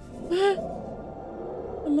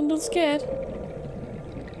 I'm a little scared.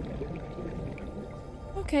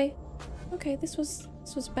 Okay. Okay, this was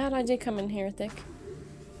a bad idea coming here, I think.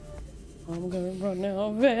 I'm gonna run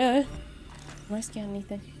out there. Can I scan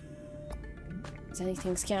anything? Is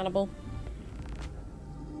anything scannable?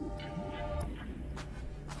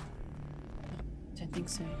 Don't think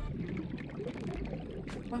so.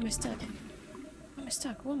 Why am I stuck? Why am I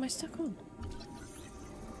stuck? What am I stuck on?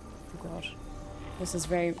 Oh god. This is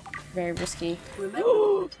very, very risky. Remember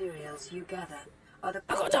the materials you gather are the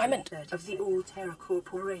I got a diamond of the All-Terra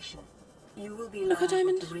Corporation. You will be I got a liable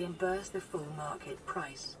diamond. to reimburse the full market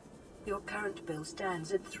price. Your current bill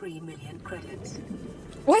stands at 3 million credits.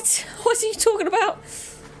 What? What are you talking about?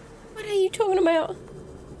 What are you talking about?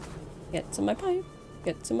 Get to my pipe.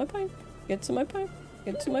 Get to my pipe. Get to my pipe.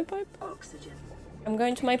 Get to my pipe. Oxygen. I'm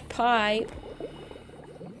going to my pipe.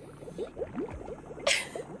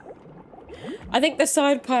 I think the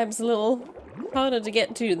side pipe's a little harder to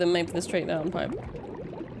get to than maybe the straight down pipe.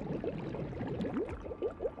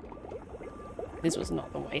 This was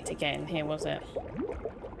not the way to get in here, was it?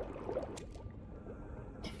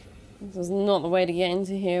 This was not the way to get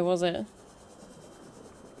into here, was it?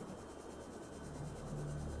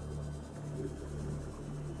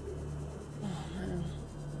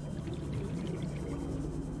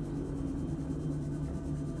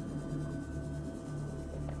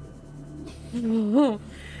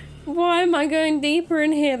 Why am I going deeper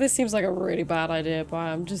in here? This seems like a really bad idea, but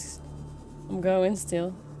I'm going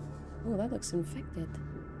still. Oh, that looks infected.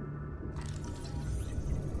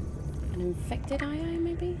 An infected eye,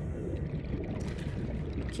 maybe?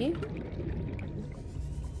 Cute.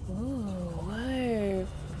 Oh, whoa.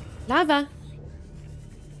 Lava!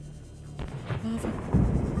 Lava.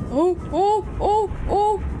 Oh, oh, oh,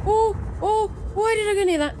 oh, oh, oh! Why did I go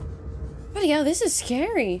near that? Bloody hell, this is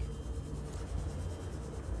scary.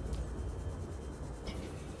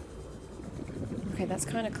 Okay, that's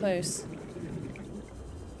kind of close.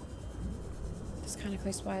 It's kind of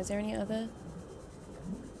close by. Is there any other?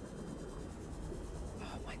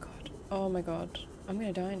 Oh my god. Oh my god. I'm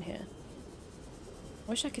gonna die in here. I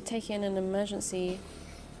wish I could take in an emergency...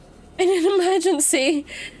 an emergency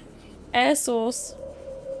air source.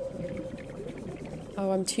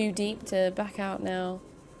 Oh, I'm too deep to back out now.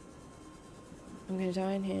 I'm gonna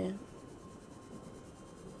die in here.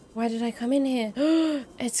 Why did I come in here?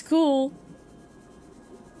 It's cool.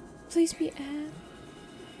 Please be air.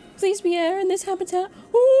 Please be air in this habitat.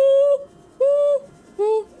 Ooh, ooh,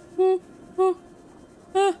 ooh, ooh, ooh.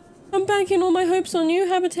 I'm banking all my hopes on you,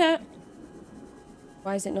 habitat.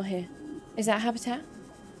 Why is it not here? Is that habitat?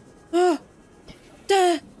 Oh,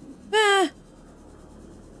 duh, ah.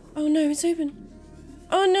 Oh no, it's open.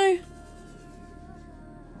 Oh no.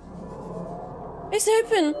 It's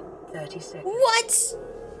open. 30 seconds. What?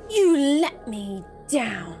 You let me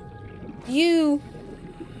down. You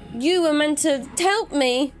were meant to help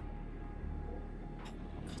me.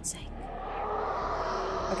 For God's sake.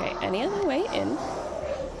 Okay, any other way in?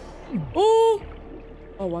 Oh!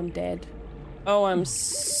 Oh, I'm dead. Oh, I'm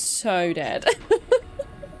so dead.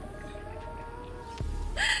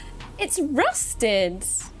 It's rusted.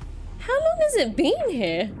 How long has it been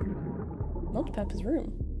here? Multi-purpose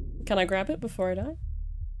room. Can I grab it before I die?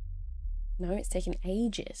 No, it's taking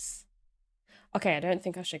ages. Okay, I don't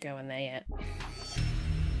think I should go in there yet.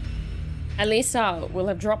 At least I will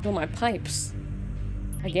have dropped all my pipes.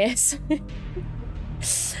 I guess.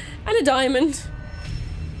 And a diamond.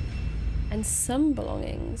 And some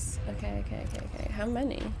belongings. Okay. How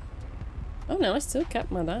many? Oh no, I still kept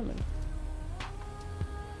my diamond.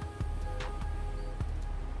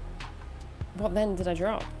 What then did I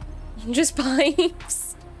drop? Just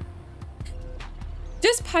pipes.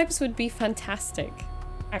 Just pipes would be fantastic,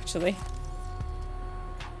 actually.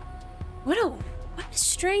 What a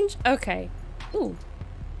strange... Okay. Ooh.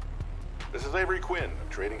 This is Avery Quinn of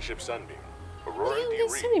Trading Ship Sunbeam. Aurora, Yeah, do you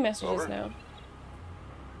there's read? so many messages Over. now.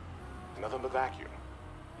 Nothing but vacuum.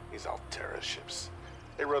 These Altera ships.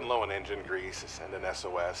 They run low on engine grease, send an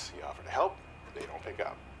SOS, you offer to help, they don't pick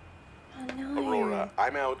up. Oh no. Aurora,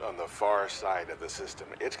 I'm out on the far side of the system.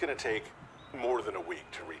 It's gonna take more than a week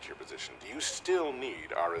to reach your position. Do you still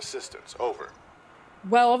need our assistance? Over.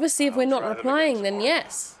 Well, obviously if we're not I'll try them replying, again then tomorrow.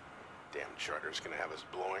 yes. Damn charter's gonna have us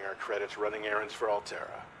blowing our credits running errands for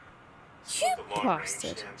Altera. You The long-range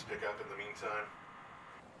bastard. scans pick up in the meantime.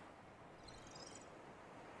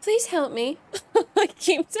 Please help me. I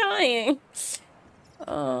keep dying.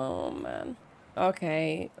 Oh, man.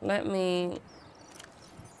 Okay, let me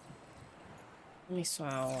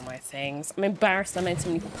swallow all my things. I'm embarrassed I made so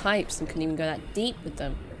many pipes and couldn't even go that deep with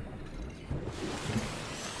them.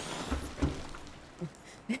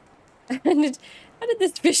 How did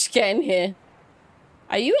this fish get in here?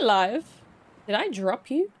 Are you alive? Did I drop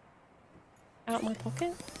you out my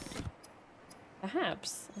pocket?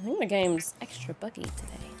 Perhaps. I think the game's extra buggy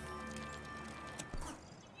today.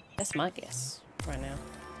 That's my guess right now.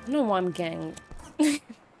 I don't know why I'm getting the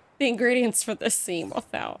ingredients for this sea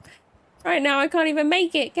moth out. Right now I can't even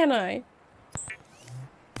make it, can I?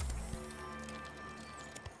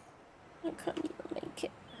 I can't even make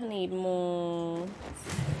it. I need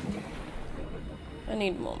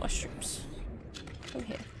more mushrooms. Come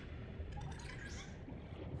here.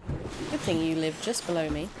 Good thing you live just below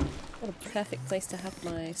me. What a perfect place to have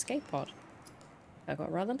my escape pod. I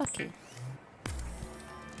got rather lucky.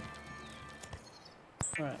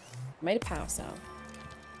 Right, made a power cell.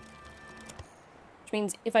 Which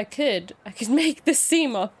means if I could make the sea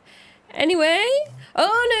moth. Anyway!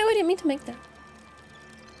 Oh no, I didn't mean to make that.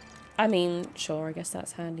 I mean, sure, I guess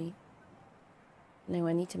that's handy. No,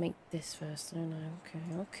 I need to make this first, don't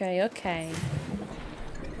I? Okay.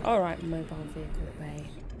 Alright, mobile vehicle bay.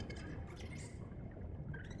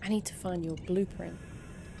 I need to find your blueprint.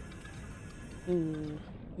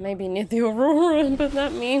 Maybe near the Aurora, but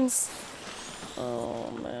that means... Oh,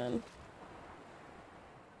 man.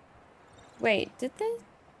 Wait, did the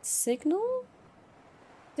signal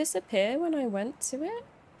disappear when I went to it?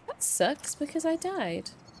 That sucks because I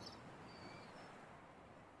died.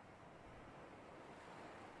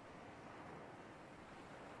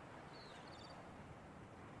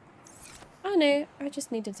 Oh no, I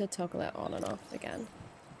just needed to toggle it on and off again.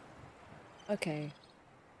 Okay.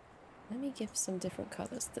 Let me give some different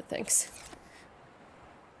colours to things.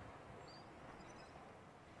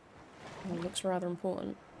 Oh, it looks rather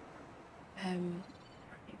important.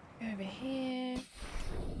 Go over here.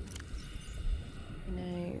 You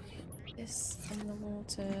know, this in the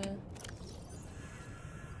water.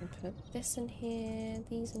 And put this in here,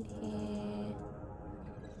 these in here.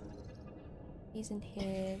 These in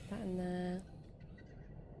here, that in there.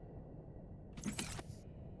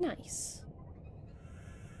 Nice.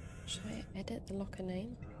 Should I edit the locker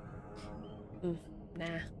name? Nah.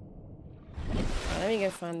 Right, let me go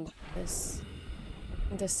find this.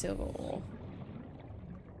 The silver ore.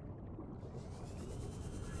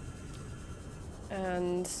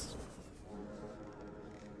 And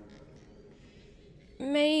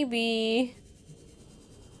maybe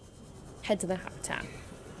head to the habitat.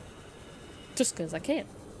 Just because I can.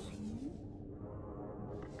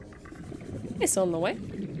 It's on the way.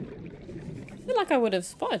 I feel like I would have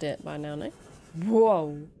spotted it by now, no?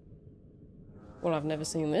 Whoa. Well, I've never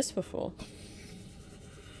seen this before.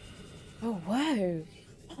 Oh, whoa.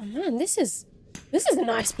 Oh man, this is a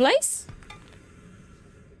nice place.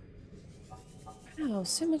 Wow,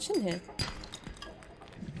 so much in here.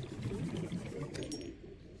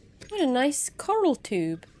 What a nice coral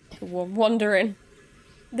tube to wander in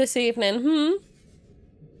this evening,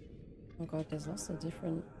 Oh god, there's lots of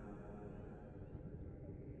different...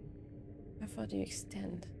 How far do you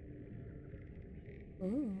extend?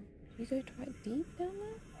 Ooh, you go quite deep down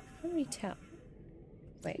there? I can't really tell.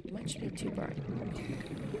 Wait, it might just be too bright.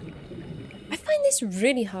 I find this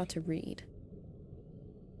really hard to read,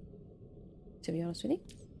 to be honest with you.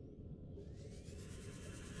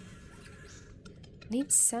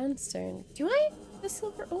 Need sandstone. Do I have a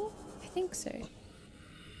silver ore? I think so.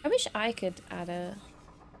 I wish I could add a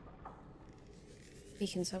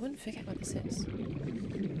beacon so I wouldn't forget what this is.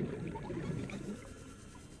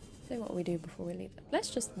 So what we do before we leave it. Let's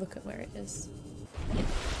just look at where it is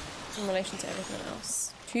in relation to everything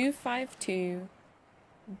else. 252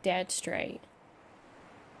 dead straight.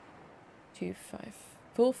 25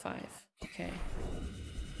 full 5. Okay.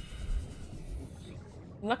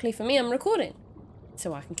 Luckily for me, I'm recording,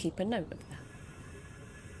 so I can keep a note of that.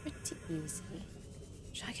 Pretty easy.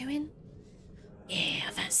 Should I go in? Yeah,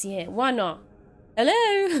 I fancy it. Why not?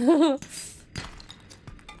 Hello.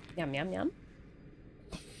 Yum yum yum.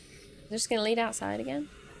 I'm just gonna lead outside again.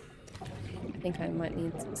 I think I might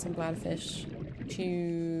need some bladderfish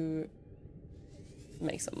to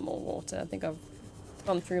make some more water. I think I've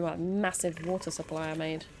gone through my massive water supply I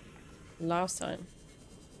made last time.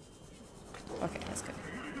 Okay, let's go.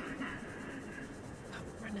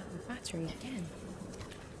 I've run out of battery again.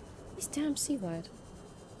 This damn sea glide.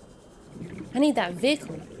 I need that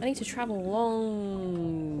vehicle. I need to travel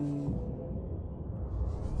long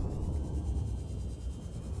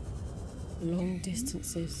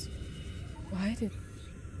distances.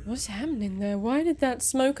 What's happening there? Why did that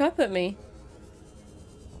smoke up at me?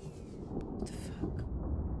 What the fuck?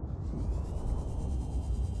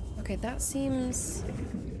 Okay, that seems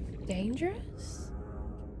dangerous.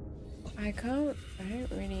 I don't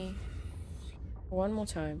really... One more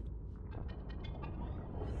time.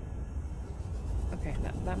 Okay,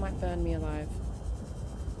 that might burn me alive.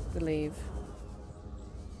 Believe.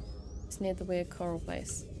 It's near the weird coral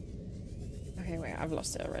place. Okay, wait, I've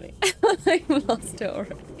lost it already. I've lost it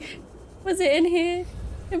already. Was it in here?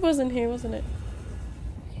 It was in here, wasn't it?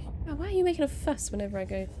 Oh, why are you making a fuss whenever I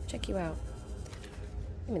go check you out?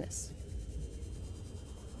 Give me this.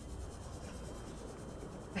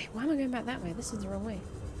 Wait, why am I going back that way? This is the wrong way.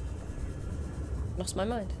 Lost my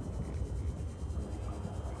mind.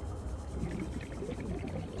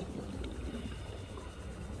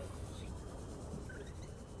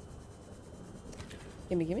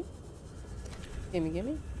 Gimme, gimme. Gimme,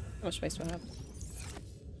 gimme. How much space do I have?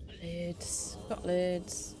 Lids. Got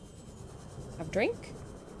lids. Have a drink?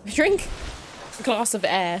 A drink? A glass of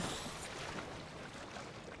air.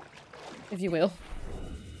 If you will.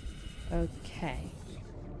 Okay.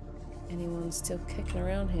 Anyone still kicking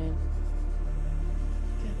around here?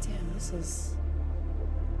 God damn, this is...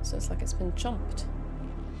 This looks like it's been chomped.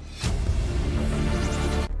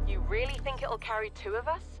 Really think it'll carry 2 of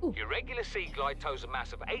us? Ooh. Your regular sea glide tows a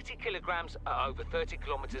mass of 80 kilograms at over 30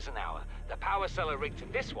 kilometers an hour. The power cell rigged to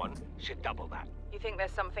this one should double that. You think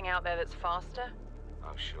there's something out there that's faster?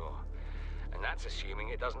 Oh, sure. And that's assuming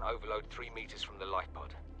it doesn't overload 3 meters from the life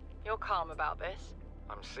pod. You're calm about this?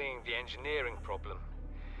 I'm seeing the engineering problem.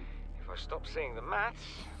 If I stop seeing the maths,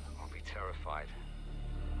 I'll be terrified.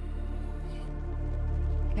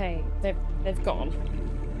 Okay, they've gone.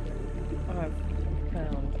 I've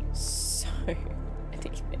found so many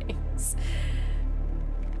things.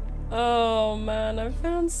 Oh man, I've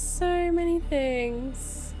found so many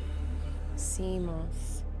things. Sea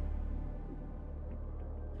moth.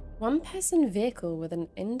 1-person vehicle with an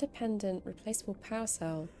independent replaceable power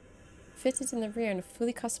cell fitted in the rear and a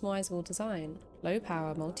fully customizable design. Low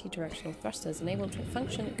power multi-directional thrusters enabled to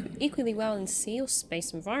function equally well in sea or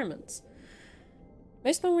space environments.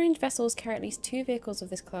 Most long-range vessels carry at least 2 vehicles of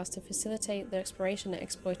this class to facilitate the exploration and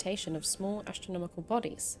exploitation of small astronomical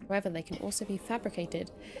bodies. However, they can also be fabricated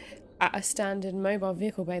at a standard mobile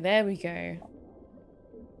vehicle bay. There we go.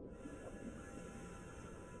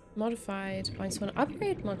 Modified. I just want to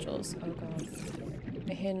upgrade modules. Oh god.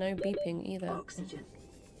 I hear no beeping either. Oxygen.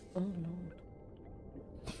 Oh lord.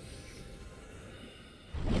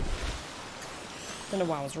 Don't know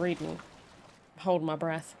why I was reading. Hold my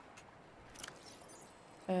breath.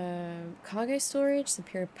 Cargo storage,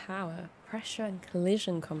 superior power, pressure and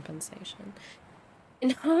collision compensation.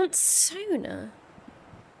 Enhanced sonar.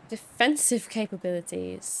 Defensive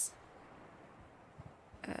capabilities.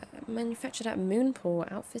 Manufactured at Moonpool,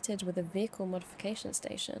 outfitted with a vehicle modification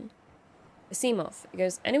station. The Seamoth. It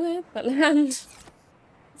goes anywhere but land.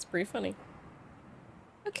 It's pretty funny.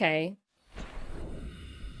 Okay.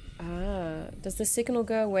 Ah, does the signal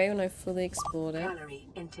go away when I fully explored it? Calorie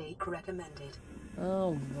intake recommended.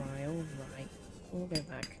 Alright, alright. We'll go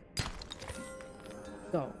back.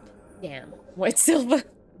 Gold. Damn. White silver.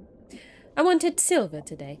 I wanted silver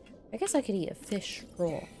today. I guess I could eat a fish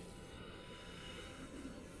raw.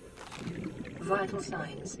 Vital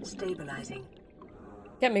signs stabilizing.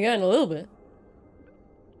 Get me going a little bit.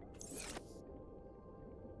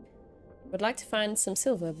 Would like to find some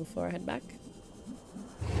silver before I head back.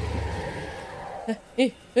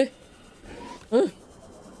 Get out of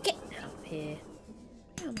here.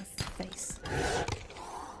 Get out of my face.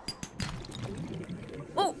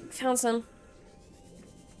 Oh, found some.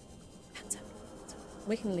 Found some.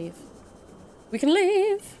 We can leave. We can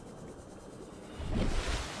leave.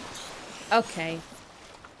 Okay.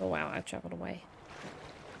 Oh wow, I've traveled away.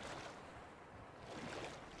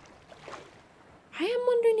 I am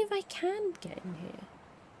wondering if I can get in here.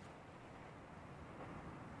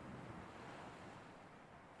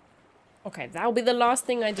 Okay, that'll be the last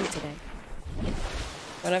thing I do today.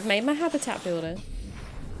 When I've made my habitat builder.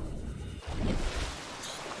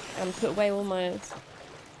 And put away all my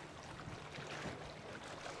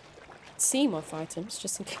Seamoth items,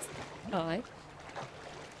 just in case I die.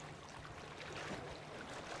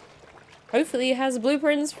 Hopefully it has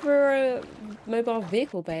blueprints for a mobile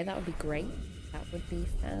vehicle bay. That would be great. That would be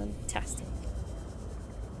fantastic.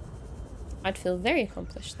 I'd feel very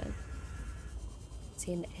accomplished then.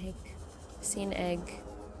 See an egg. See an egg.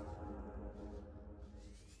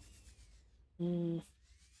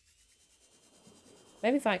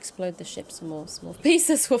 Maybe if I explode the ship some more, small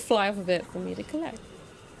pieces will fly off of it for me to collect.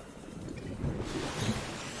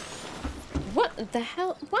 What the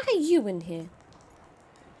hell? Why are you in here?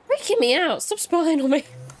 Freaking me out! Stop spying on me!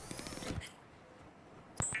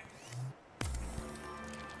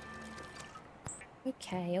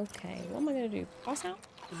 Okay, okay. What am I gonna do? Pass out?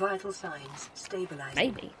 Vital signs stabilizing.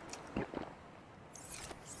 Maybe.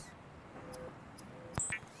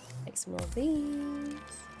 Take some more of these.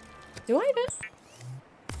 Do I even?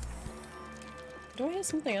 Do I hear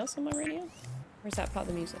something else on my radio? Or is that part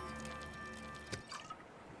of the music?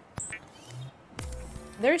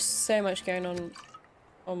 There's so much going on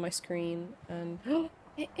my screen, and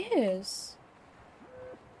it is.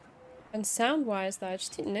 And sound-wise, that I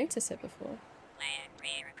just didn't notice it before.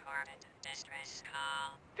 Pre-recorded distress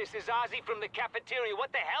call. This is Ozzy from the cafeteria.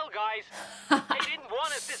 What the hell, guys? They didn't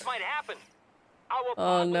warn us this might happen. Our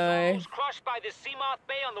pod was almost crushed by this Seamoth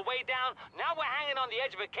Bay on the way down. Now we're hanging on the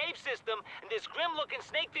edge of a cave system, and this grim-looking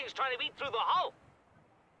snake thing's trying to eat through the hull.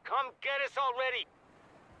 Come get us already.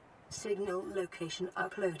 Signal location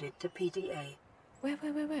uploaded to PDA. Where?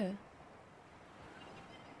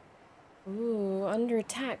 Ooh, under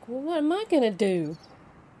attack. Well, what am I gonna do?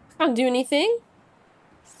 Can't do anything.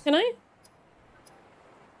 Can I?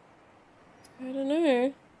 I don't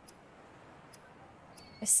know.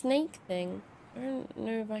 A snake thing. I don't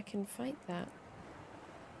know if I can fight that.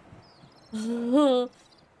 Hold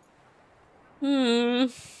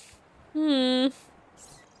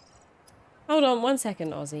on 1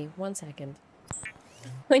 second, Ozzy. 1 second.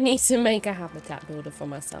 I need to make a habitat builder for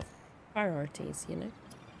myself. Priorities, you know?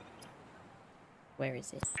 Where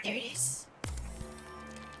is it? There it is.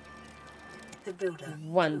 The builder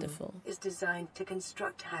Wonderful. is designed to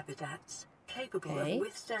construct habitats capable Okay. of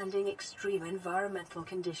withstanding extreme environmental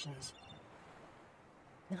conditions.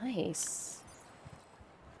 Nice.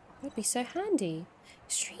 That'd be so handy.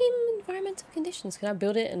 Extreme environmental conditions. Can I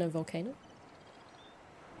build it in a volcano?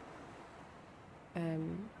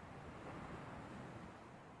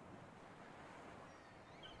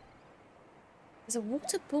 There's a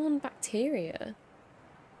waterborne bacteria.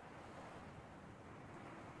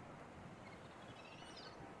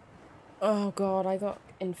 Oh god, I got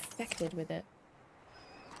infected with it.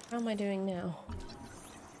 How am I doing now?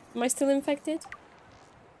 Am I still infected?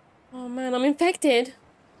 Oh man, I'm infected.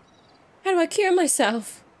 How do I cure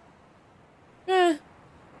myself?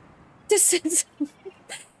 This is...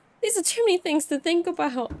 These are too many things to think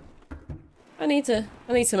about. I need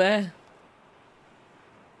some air.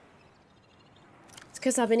 It's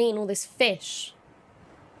because I've been eating all this fish.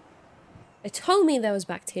 They told me there was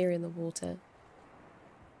bacteria in the water.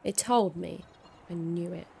 They told me. I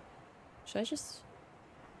knew it. Should I just...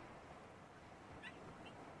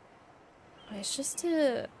 Oh, it's just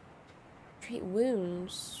to treat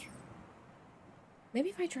wounds. Maybe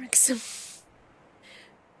if I drank some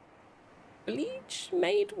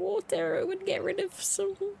bleach-made water, it would get rid of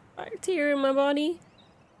some bacteria in my body.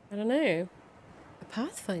 I don't know. A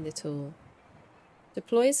Pathfinder tool.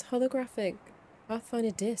 Deploys holographic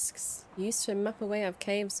Pathfinder discs. Used to map a way out of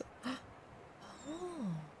caves. Oh.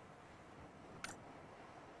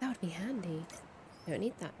 That would be handy. Don't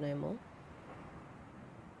need that no more.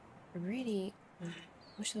 I really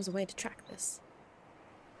wish there was a way to track this.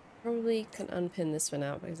 Probably can unpin this one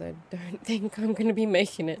out because I don't think I'm going to be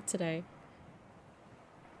making it today.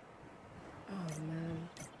 Oh man.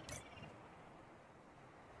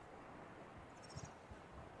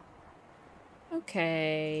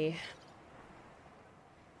 Okay.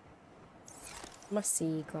 My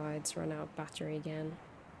sea glides run out of battery again.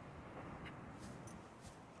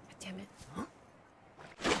 God damn it. Huh?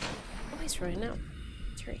 Oh, he's running out.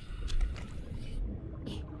 Battery.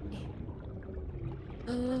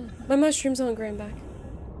 My mushrooms aren't growing back.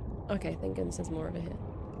 Okay, thank goodness there's more over here.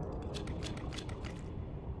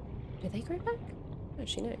 Do they grow back?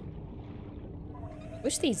 Actually, no.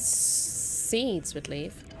 Wish these seeds would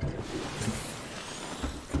leave.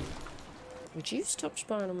 Would you stop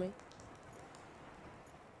spying on me?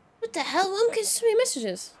 What the hell? I'm getting so many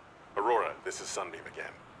messages. Aurora, this is Sunbeam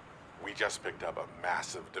again. We just picked up a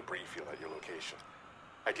massive debris field at your location.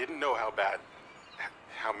 I didn't know how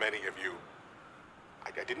many of you... I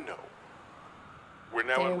didn't know. We're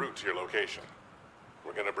now en route to your location.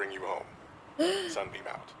 We're gonna bring you home. Sunbeam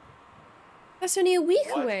out. That's only a week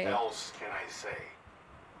away. What else can I say?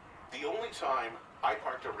 The only time I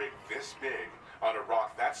parked a rig this big on a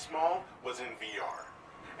rock that small was in VR.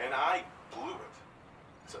 And I blew it.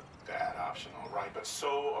 It's a bad option, all right, but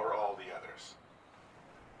so are all the others.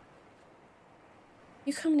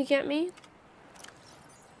 You coming to get me?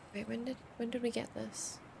 Wait, when did we get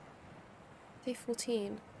this? Day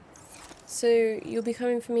 14. So you'll be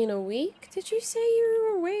coming for me in a week? Did you say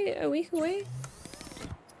you were a week away?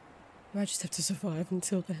 I just have to survive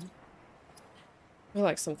until then. I feel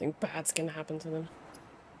like something bad's gonna happen to them.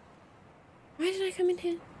 Why did I come in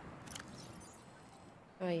here?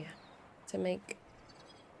 Oh yeah, to make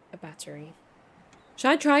a battery.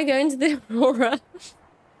 Should I try going to the Aurora?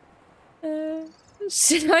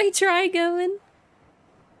 Should I try going?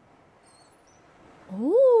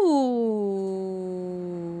 Ooh.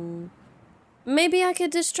 Maybe I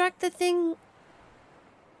could distract the thing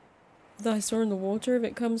that I saw in the water if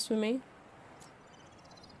it comes for me.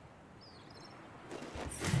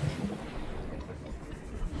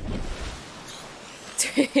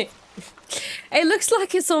 It looks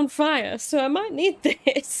like it's on fire, so I might need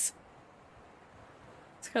this.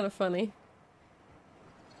 It's kind of funny.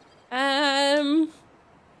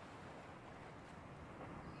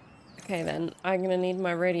 Okay then, I'm gonna need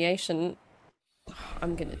my radiation.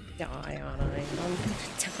 I'm gonna die, aren't I? I'm gonna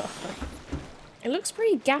die. It looks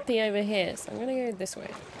pretty gappy over here, so I'm gonna go this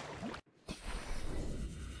way.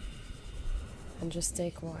 And just stay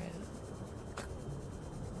quiet.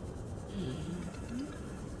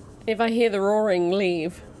 If I hear the roaring,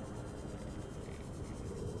 leave.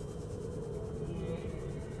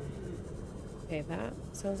 Okay, that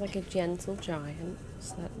sounds like a gentle giant,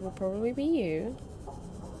 so that will probably be you.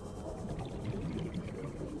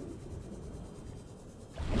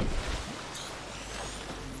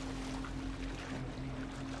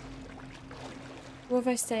 What if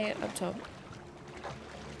I stay up top?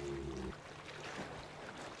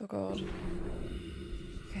 Oh god.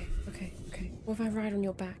 Okay. What if I ride on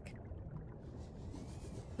your back?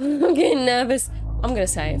 I'm getting nervous. I'm gonna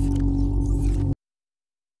save.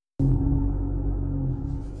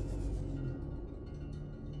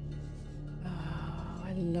 Oh,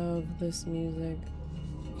 I love this music.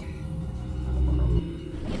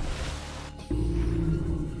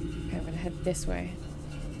 Okay, I'm gonna head this way.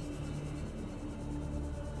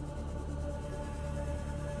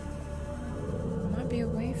 Might be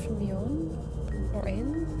away from beyond or in.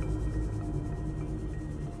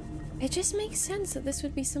 It just makes sense that this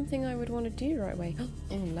would be something I would want to do right away. Oh,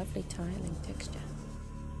 lovely tiling texture.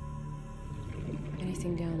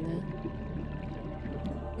 Anything down there?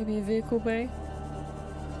 Maybe a vehicle bay?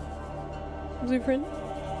 Blueprint?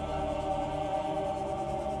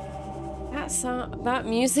 that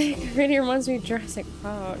music really reminds me of Jurassic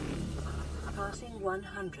Park. Passing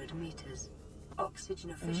 100 meters. Oxygen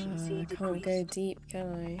efficiency I decreased. can't go deep, can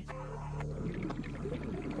I?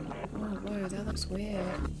 Oh, whoa, that looks weird.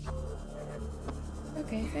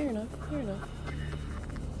 Okay, fair enough, fair enough.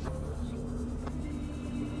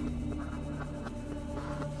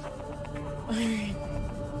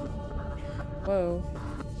 Whoa.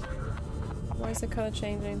 Why is the colour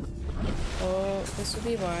changing? Oh, this would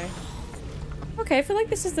be why. Okay, I feel like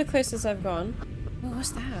this is the closest I've gone. Oh,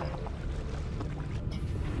 what's that?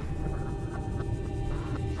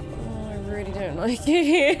 Oh, I really don't like it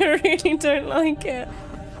here. I really don't like it.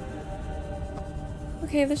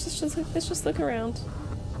 Okay, let's just look around.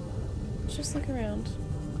 Let's just look around.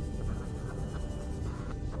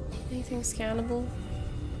 Anything scannable?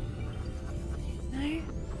 No?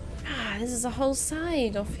 Ah, this is a whole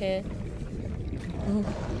side off here.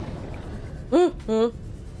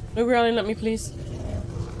 No growling at me, please.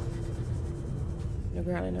 No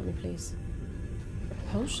growling at me, please.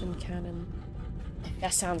 Propulsion cannon.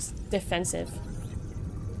 That sounds defensive.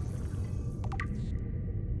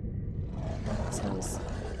 Sounds...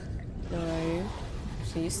 No.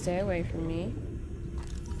 Please stay away from me.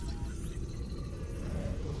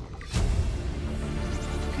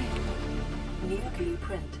 New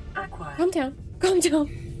blueprint acquired. Calm down. Calm down.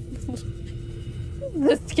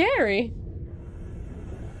 That's scary.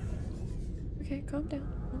 Okay, calm down.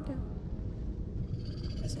 Calm down.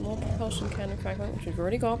 There's more propulsion cannon fragment, which we've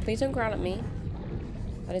already got. Please don't growl at me.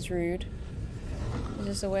 That is rude. Is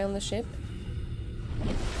this away on the ship?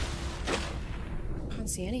 Can't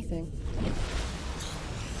see anything.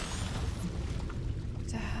 What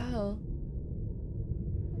the hell?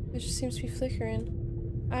 It just seems to be flickering.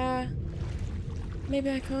 Maybe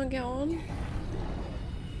I can't get on?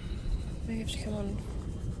 Maybe I have to come on.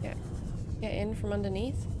 Get in from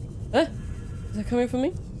underneath? Is that coming for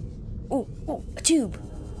me? Oh, a tube!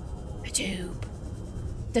 A tube!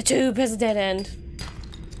 The tube has a dead end.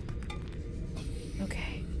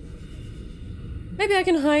 Okay. Maybe I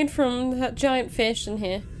can hide from that giant fish in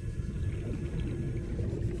here.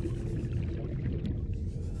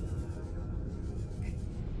 Okay.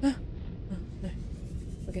 No.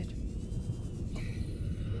 We're good.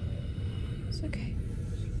 It's okay.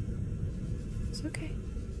 It's okay.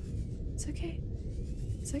 It's okay.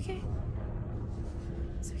 It's okay.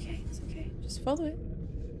 It's okay. It's okay. Just follow it.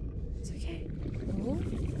 It's okay.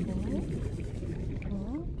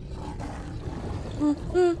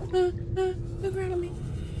 Don't growl at me.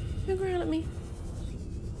 Don't growl at me.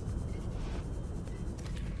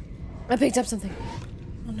 I picked up something.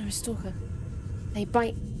 Oh no, a stalker. They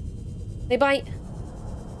bite. They bite.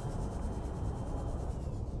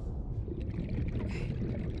 Okay.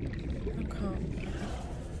 I'm calm.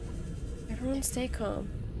 Everyone stay calm.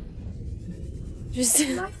 Just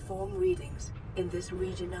Life form readings in this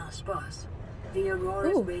region are sparse. The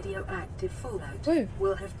Aurora's Ooh. radioactive fallout Whoa.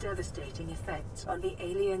 will have devastating effects on the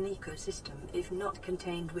alien ecosystem if not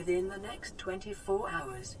contained within the next 24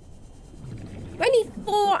 hours.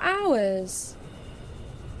 24 hours!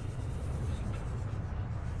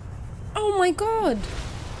 Oh my god!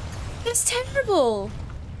 That's terrible!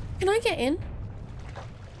 Can I get in?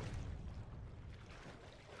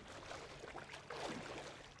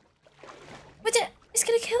 But it's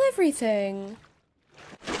gonna kill everything!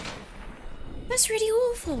 That's really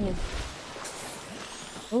awful!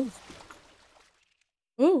 Oh.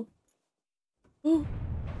 Oh. Oh.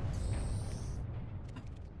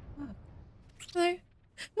 Hello.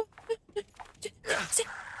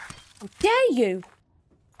 How dare you?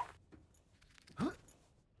 Huh?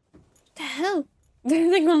 What the hell? That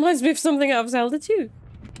thing reminds me of something out of Zelda 2.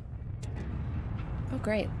 Oh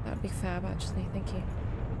great, that would be fab actually, thank you.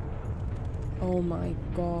 Oh my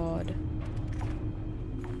god.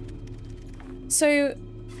 So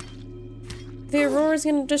the Aurora's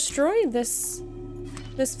gonna destroy this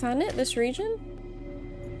planet, this region?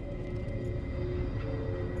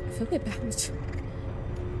 I feel a bit bad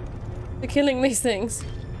for killing these things.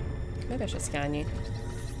 Maybe I should scan you.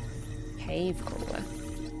 Cave crawler.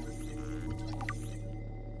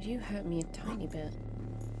 You hurt me a tiny bit.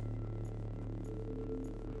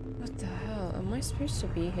 What the hell? Am I supposed to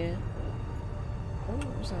be here? Oh,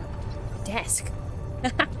 what was that? Desk.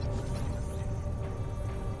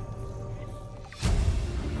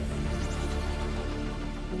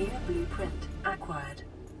 New blueprint acquired.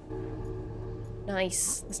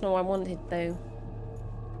 Nice. That's not what I wanted, though.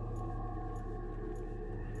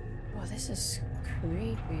 Oh, this is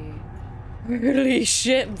creepy. Holy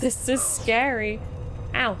shit, this is scary.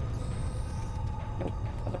 Ow. Oh,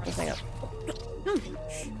 put the wrong thing up.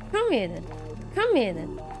 Come here then. Come here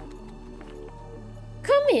then.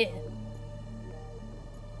 Come in.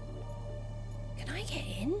 Can I get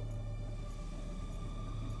in?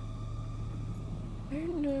 I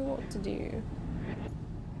don't know what to do.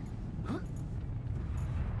 Huh?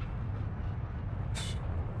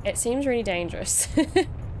 It seems really dangerous.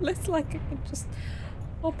 Looks like I could just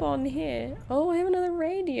hop on here. Oh, I have another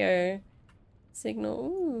radio signal.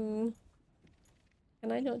 Ooh.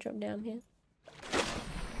 Can I not drop down here?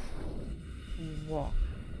 What are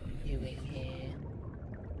you doing here?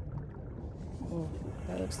 Oh,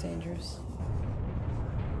 that looks dangerous.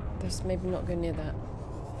 Let's maybe not go near that.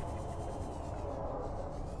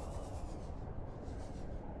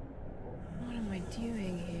 What am I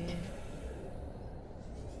doing here?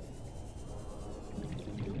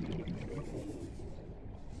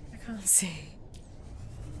 I can't see.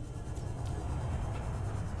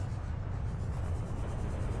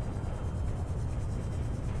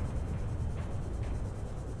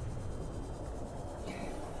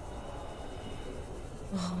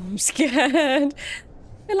 Oh, I'm scared.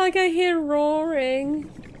 I feel like I hear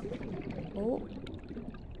roaring. Oh,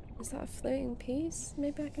 is that a floating piece?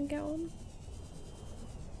 Maybe I can get on.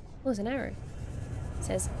 Oh, there's an arrow. It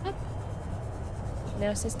says up.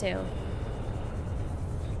 Now it says down.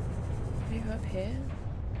 Can I go up here?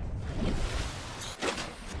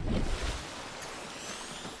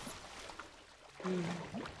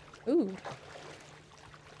 Ooh.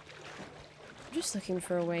 I'm just looking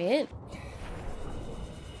for a way in.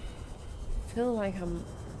 I feel like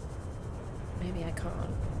maybe I can't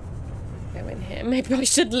go in here. Maybe I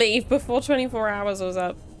should leave before 24 hours was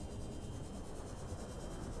up.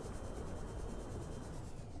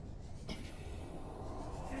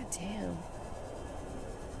 God damn.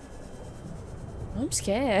 I'm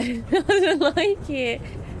scared. I don't like it.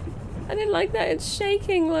 I didn't like that it's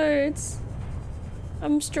shaking loads.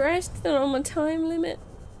 I'm stressed and on my time limit.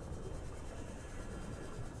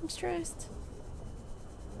 I'm stressed.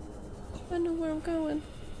 I don't know where I'm going.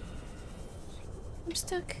 I'm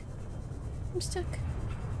stuck. I'm stuck.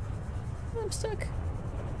 I'm stuck.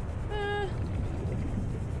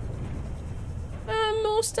 I'm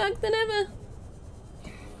more stuck than ever.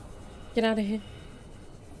 Get out of here.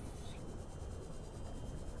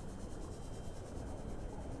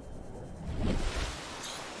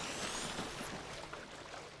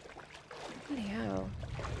 Bloody hell.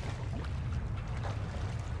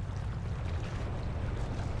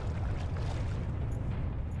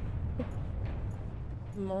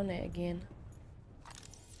 I'm on it again.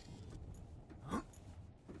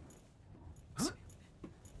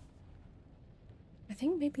 I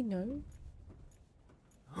think maybe no.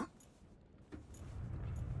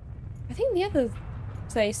 I think the other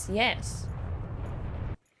place, yes.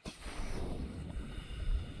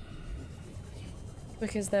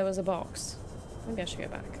 Because there was a box. Maybe I should go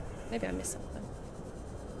back. Maybe I missed something.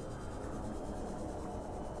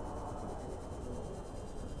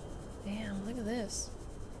 Damn, look at this.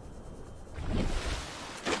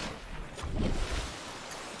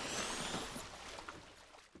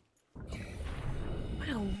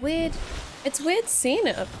 Wow, weird. It's weird seeing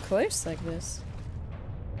it up close like this.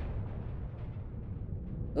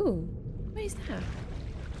 Ooh, what is that?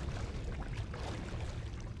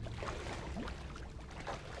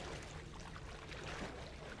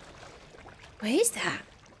 What is that?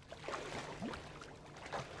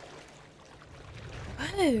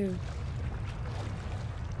 Whoa.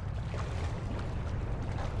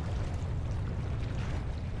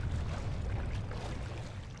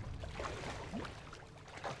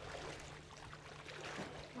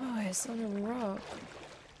 Oh, it's on a rock.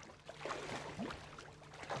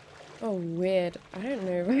 Oh, weird. I don't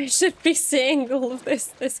know if I should be seeing all of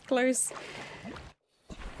this close.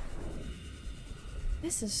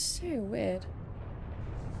 This is so weird.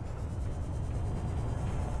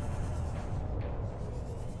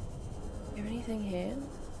 Is there anything here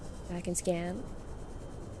that I can scan?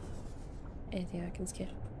 Anything I can scan?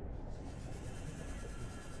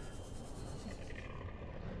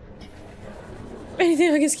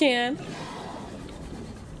 Anything I can scan?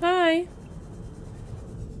 Hi.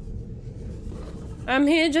 I'm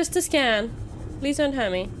here just to scan. Please don't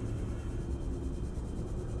hurt me.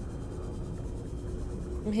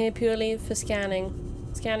 I'm here purely for scanning.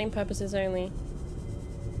 Scanning purposes only.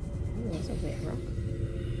 Ooh, that's a weird rock.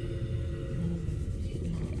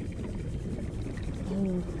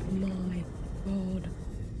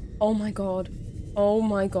 Oh my god. Oh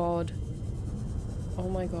my god. Oh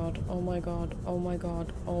my god. Oh my god. Oh my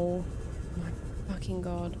god. Oh my fucking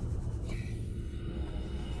god.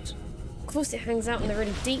 Of course it hangs out in the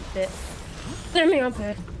really deep bit. Let me up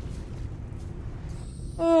here.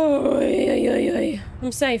 Oh,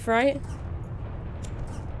 I'm safe, right?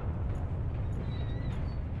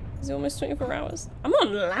 Is it almost 24 hours? I'm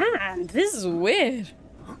on land! This is weird.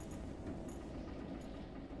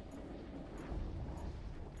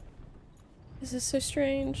 This is so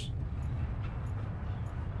strange.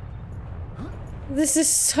 This is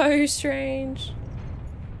so strange.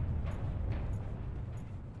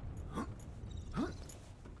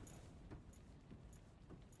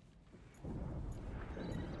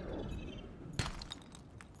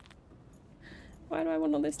 Why do I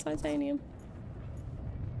want all this titanium?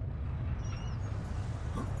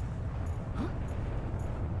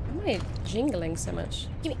 Why am I jingling so much?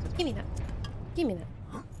 Give me that. Give me that.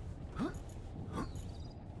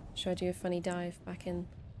 Should I do a funny dive back in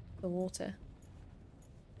the water?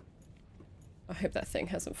 I hope that thing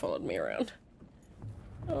hasn't followed me around.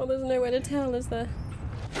 Oh, there's nowhere to tell, is there?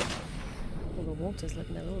 Oh, the water's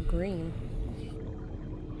looking a little green.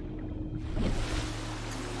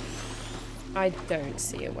 I don't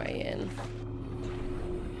see a way in.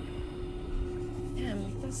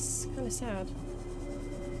 Damn, that's kind of sad.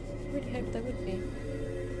 I really hoped there would be.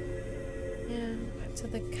 Yeah, back to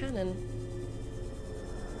the cannon.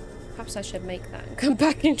 Perhaps I should make that and come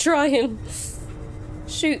back and try and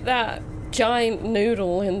shoot that giant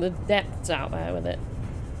noodle in the depths out there with it.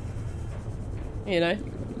 You know?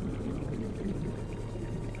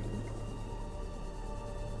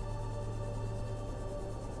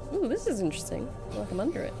 Ooh, this is interesting. I feel like I'm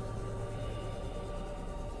under it.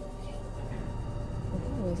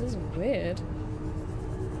 Oh, this is weird.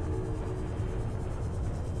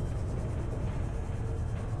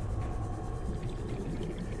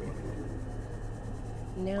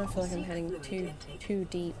 Now I feel like I'm heading too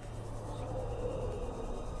deep.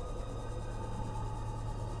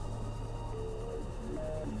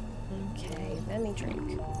 Okay, let me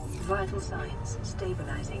drink. Vital signs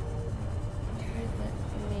stabilizing. Okay, let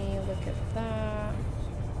me look at that.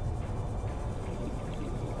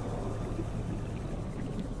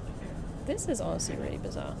 This is honestly really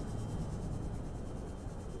bizarre.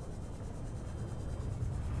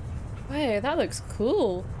 Wow, that looks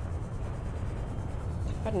cool.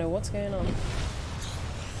 I don't know what's going on.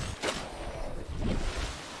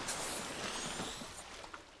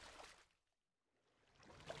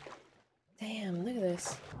 Damn, look at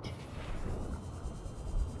this.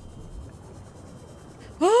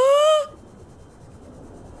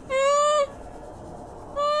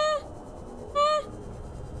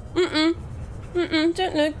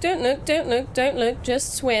 Don't look, don't look, don't look, don't look,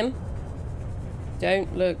 just swim.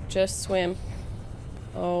 Don't look, just swim.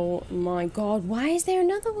 Oh my god, why is there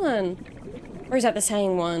another one? Or is that the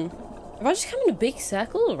same one? Have I just come in a big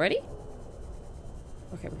circle already?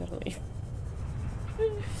 Okay, we gotta leave.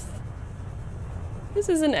 This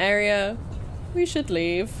is an area. We should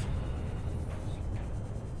leave.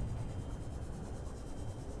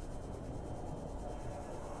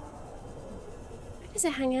 Why does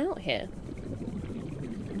it hang out here?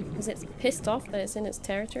 Because it's pissed off that it's in its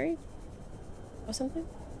territory? Or something?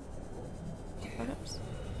 Perhaps.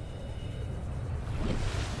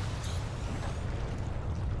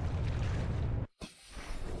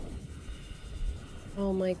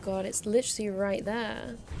 Oh my god, it's literally right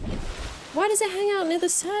there. Why does it hang out near the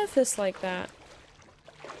surface like that?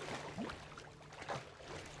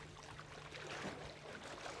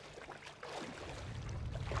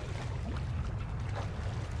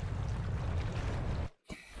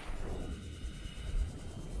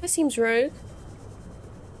 That seems rogue.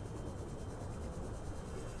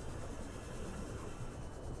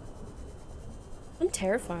 I'm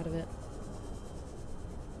terrified of it.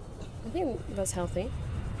 I think that's healthy.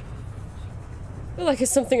 I feel like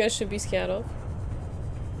it's something I should be scared of.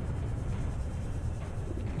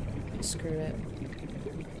 Screw it.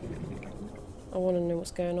 I want to know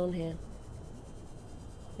what's going on here.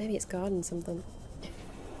 Maybe it's guarding something.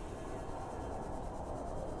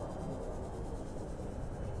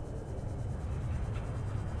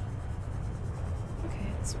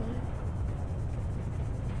 Okay, that's fine.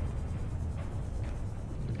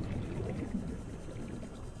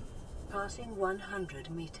 Passing 100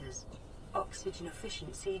 meters. Oxygen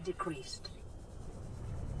efficiency decreased.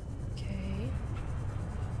 Okay.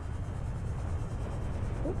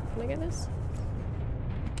 Oh, can I get this?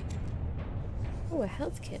 Oh, a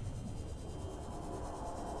health kit.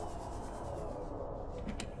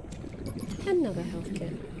 Another health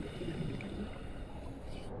kit.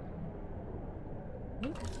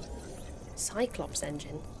 Oh. Cyclops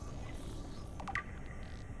engine.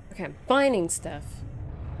 Okay, I'm finding stuff.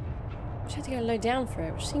 I just had to go low down for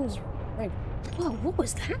it, which seems right. Whoa, what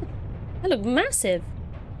was that? That looked massive.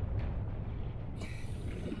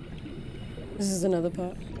 This is another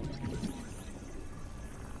part.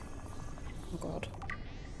 Oh god.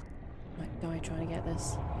 die trying to get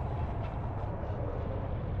this.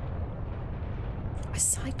 A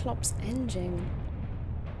Cyclops engine.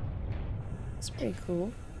 That's pretty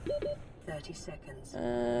cool. 30 seconds.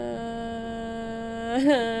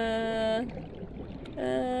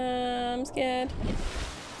 I'm scared.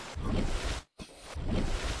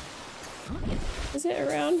 Is it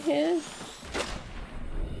around here?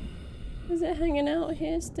 Is it hanging out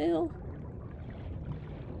here still?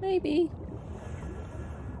 Maybe.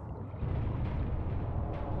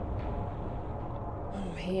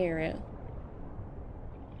 Oh, I hear it.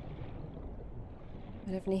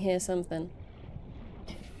 I definitely hear something.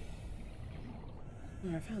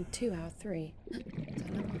 Oh, I found 2 out of 3. Is that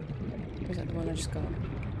another one? Or is that the one I just got?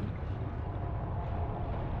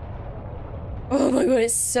 Oh my god,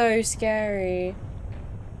 it's so scary.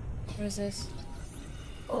 What is this?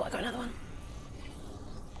 Oh, I got another one.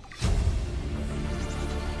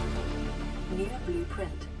 New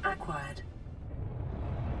blueprint acquired.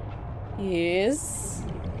 Yes.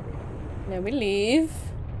 Now we leave.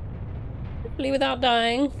 Hopefully without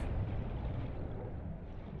dying.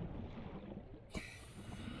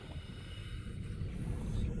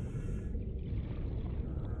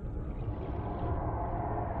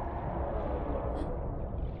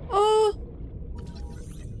 Oh!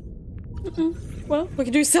 Well, we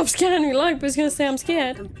can do self-scan if you like, but it's gonna say I'm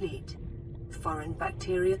scared. Complete. Foreign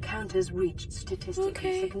bacteria counters reached statistically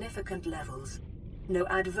Okay. significant levels. No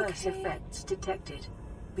adverse effects detected.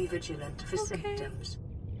 Be vigilant for symptoms.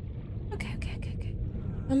 Okay.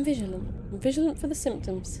 I'm vigilant. I'm vigilant for the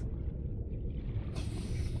symptoms.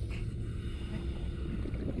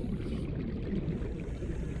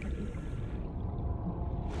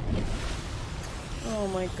 Oh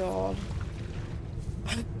my god.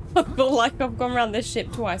 I feel like I've gone around this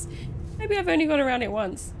ship twice. Maybe I've only gone around it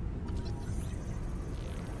once.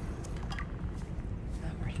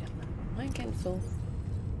 I'm already done that. Mine getting full.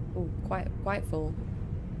 Oh, quite full.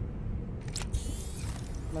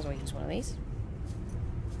 Might as well use one of these.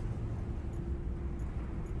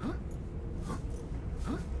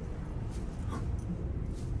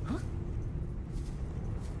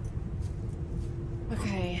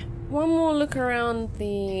 Okay, one more look around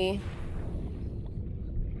the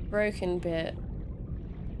broken bit.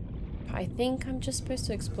 I think I'm just supposed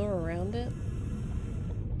to explore around it.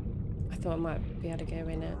 I thought I might be able to go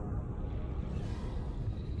in it.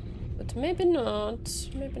 But maybe not.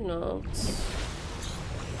 Maybe not.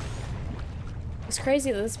 It's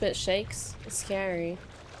crazy that this bit shakes. It's scary.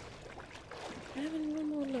 I'm having one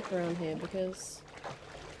more look around here because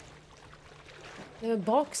there are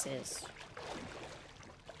boxes.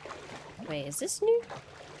 Wait, is this new?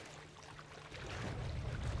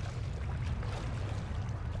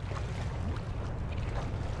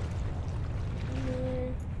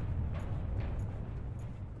 No.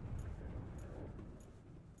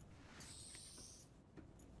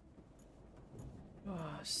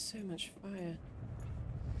 Oh, so much fire.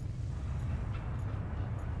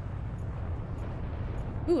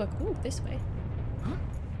 Ooh, I can move this way.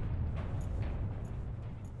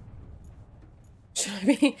 Should I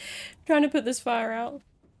be trying to put this fire out?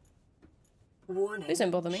 Warning. Please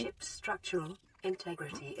don't bother me. Ship's structural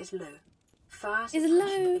integrity is low. Fire Is suppression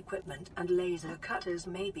low. equipment and laser cutters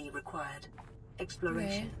may be required.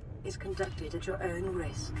 Exploration is conducted at your own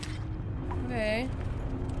risk. Okay.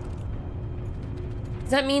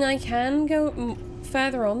 Does that mean I can go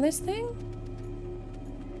further on this thing?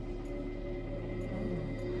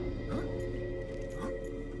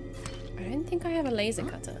 I don't think I have a laser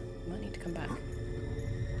cutter. I might need to come back.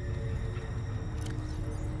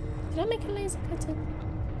 Did I make a laser cutter?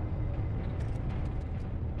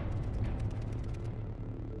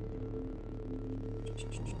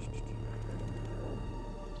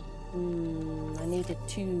 I needed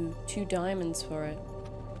two diamonds for it.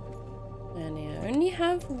 And yeah, I only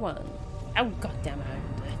have one. Oh god damn it.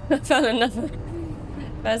 I found another.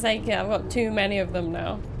 That's like, yeah, I've got too many of them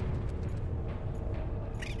now.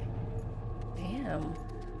 Damn.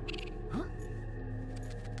 Huh?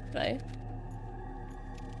 Hello?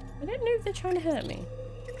 I don't know if they're trying to hurt me.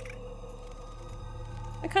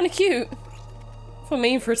 They're kind of cute. For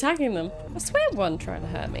me, for attacking them. I swear one trying to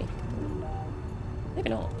hurt me. Maybe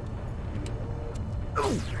not.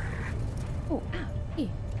 Oh, ow. Ew.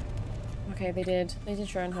 Okay, they did. They did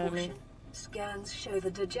try and hurt me. Scans show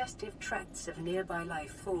the digestive tracts of nearby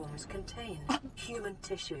life forms contain human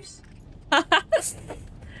tissues.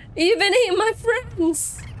 You've been eating my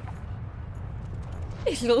friends!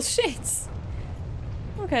 You little shits.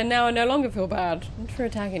 Okay, now I no longer feel bad for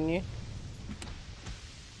attacking you.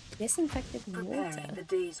 Disinfected water. Preparing the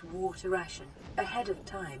day's water ration ahead of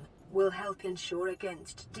time will help ensure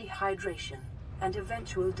against dehydration and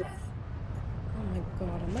eventual death. Oh my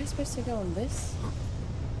god, am I supposed to go on this?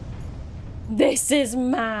 This is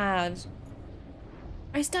mad!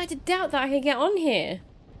 I started to doubt that I could get on here.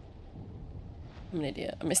 I'm an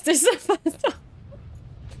idiot. I missed this.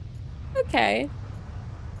 Okay.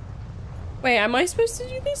 Wait, am I supposed to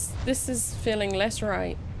do this? This is feeling less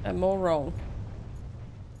right and more wrong.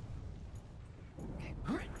 Okay,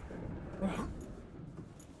 run.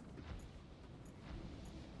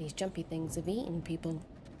 These jumpy things have eaten people.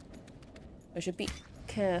 I should be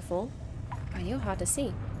careful. Oh, you're hard to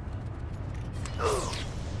see. Oh,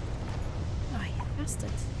 you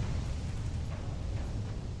bastards.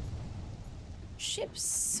 Ship's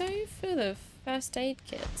so full of first aid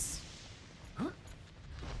kits. Huh?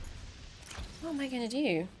 What am I gonna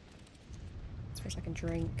do? I suppose I can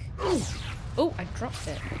drink. Oh, I dropped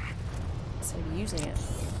it. Instead of using it.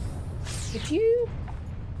 Could you?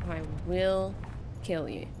 I will kill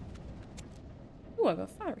you. Oh, I got a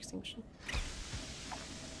fire extinguisher.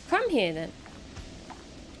 Come here then.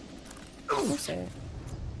 Also.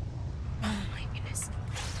 Oh my goodness.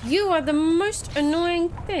 You are the most annoying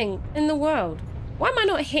thing in the world. Why am I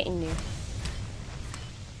not hitting you?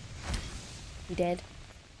 You dead?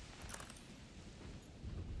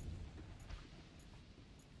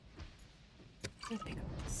 Let me pick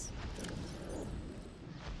up this.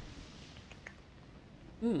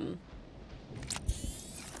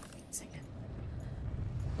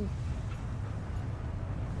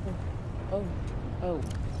 Oh,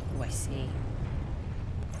 I see.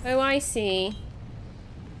 Oh, I see.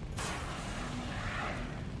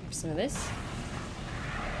 Have some of this.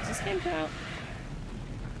 Is this game put out?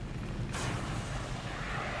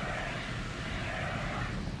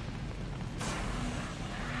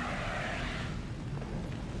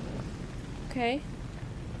 Okay.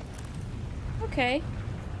 Okay.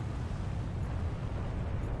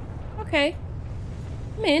 Okay.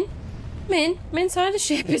 I'm inside the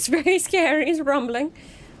ship. It's very scary. It's rumbling.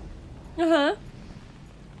 Uh-huh.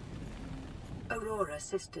 Aurora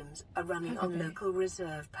systems are running on local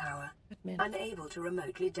reserve power, unable to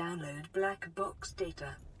remotely download black box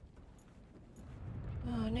data.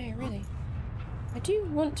 Oh, no, really. I do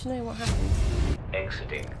want to know what happens.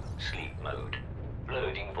 Exiting sleep mode.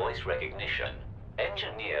 Loading voice recognition.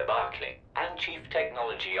 Engineer Barclay and Chief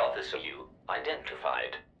Technology Officer you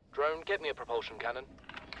identified. Drone, get me a propulsion cannon.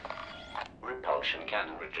 Repulsion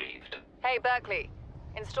cannon retrieved. Hey, Berkeley.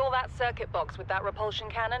 Install that circuit box with that repulsion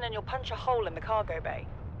cannon and you'll punch a hole in the cargo bay.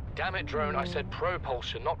 Damn it, Drone, I said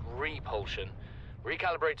propulsion, not repulsion.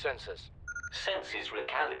 Recalibrate sensors. Senses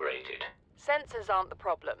recalibrated. Sensors aren't the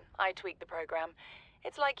problem. I tweaked the program.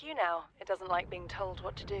 It's like you now. It doesn't like being told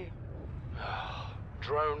what to do.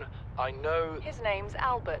 Drone, I know... His name's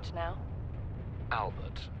Albert now.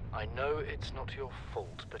 Albert, I know it's not your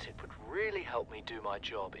fault, but it would really help me do my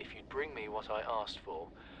job if you'd bring me what I asked for.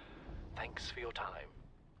 Thanks for your time.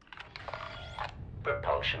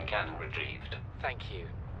 Propulsion cannon retrieved. Thank you.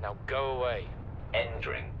 Now go away.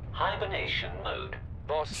 Entering hibernation mode.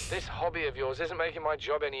 Boss, this hobby of yours isn't making my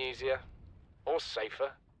job any easier. Or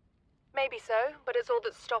safer. Maybe so, but it's all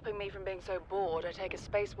that's stopping me from being so bored I take a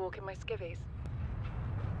spacewalk in my skivvies.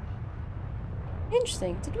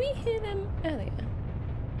 Interesting. Did we hear them earlier?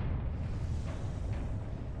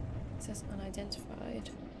 It says unidentified.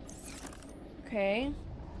 Okay.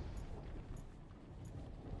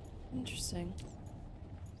 Interesting.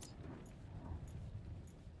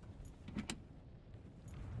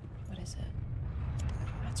 What is it?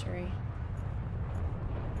 Battery.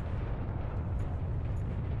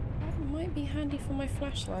 That might be handy for my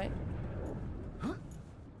flashlight. Huh?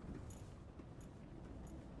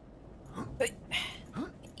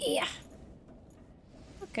 Yeah.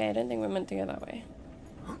 Okay, I don't think we're meant to go that way.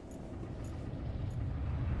 I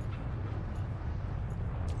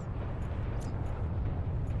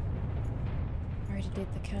already did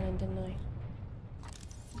the cannon, didn't I?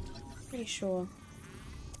 Pretty sure.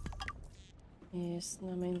 Yes,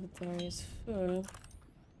 now my inventory is full.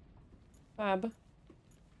 Fab.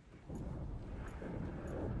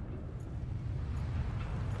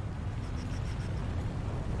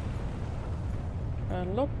 A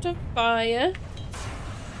lot of fire.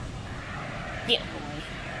 Get away.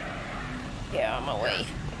 Get out of my way.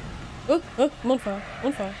 Oh, I'm on fire.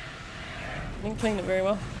 On fire. I didn't clean it very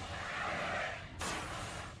well.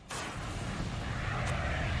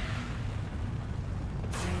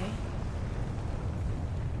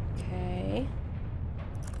 Okay.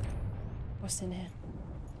 What's in here?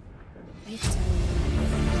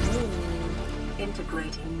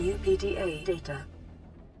 Integrating new PDA data.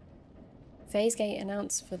 Phase Gate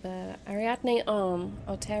announced for the Ariadne arm,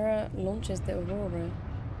 Altera launches the Aurora.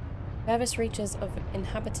 Furthest reaches of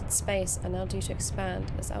inhabited space are now due to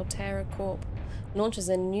expand as Altera Corp launches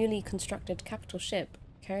a newly constructed capital ship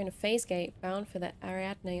carrying a phase gate bound for the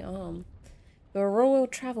Ariadne arm. The Aurora will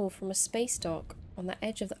travel from a space dock on the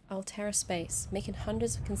edge of the Altera space, making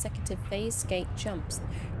hundreds of consecutive phase gate jumps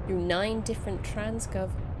through 9 different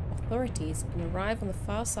Transgov authorities and arrive on the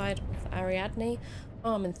far side of the Ariadne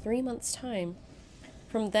arm in 3 months' time.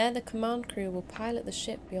 From there, the command crew will pilot the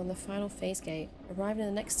ship beyond the final phase gate, arriving in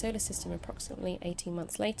the next solar system approximately 18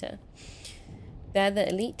 months later. There, the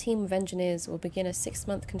elite team of engineers will begin a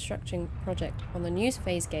 6-month construction project on the new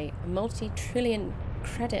phase gate, a multi-trillion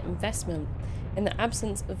credit investment. In the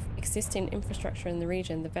absence of existing infrastructure in the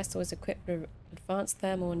region, the vessel is equipped with advanced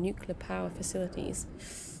thermal and nuclear power facilities.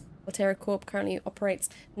 Altera Corp currently operates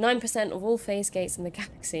 9% of all phase gates in the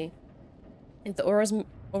galaxy. If the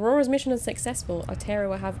Aurora's mission is successful, Altera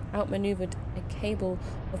will have outmaneuvered a cabal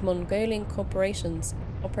of Mongolian corporations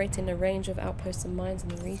operating a range of outposts and mines in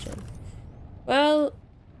the region. Well,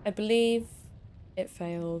 I believe it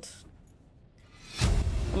failed.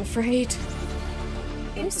 I'm afraid.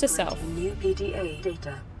 Note to self. New PDA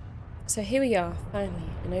data. So here we are,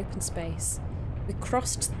 finally, in open space. We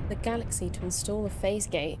crossed the galaxy to install a phase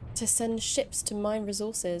gate, to send ships to mine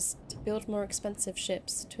resources, to build more expensive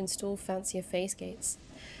ships, to install fancier phase gates.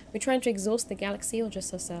 We're trying to exhaust the galaxy or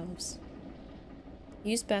just ourselves.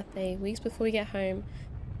 Use birthday, weeks before we get home.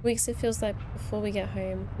 Weeks it feels like before we get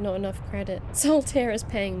home. Not enough credit. Altera's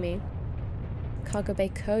paying me. Cargo bay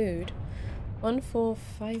code.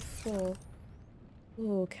 1454.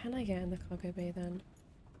 Ooh, can I get in the cargo bay then?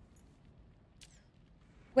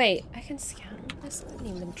 Wait, I can scan this? I haven't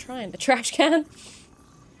even been trying. The trash can?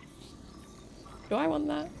 Do I want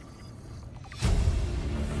that?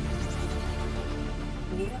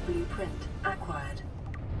 New blueprint acquired.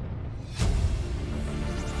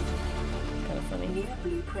 Kind of funny. New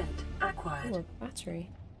blueprint acquired. Ooh, a battery.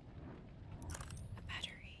 A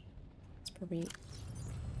battery. It's probably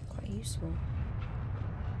quite useful.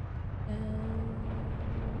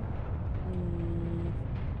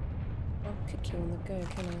 I'll kick you on the go,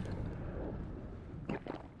 can I?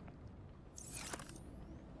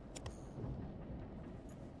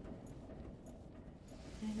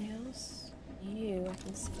 Anything else? You, I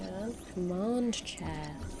can scan. Command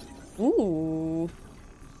chair. Ooh.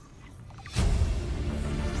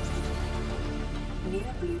 New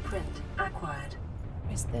blueprint acquired.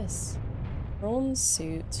 What is this? Bronze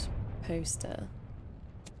suit poster.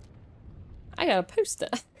 I got a poster.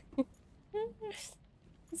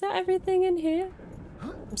 Is that everything in here?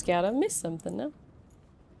 I'm scared I missed something now.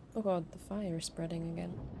 Oh god, the fire is spreading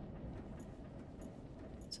again.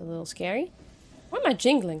 It's a little scary. Why am I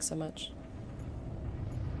jingling so much?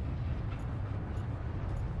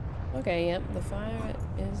 Okay, yep, the fire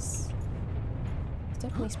is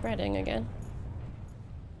definitely spreading again.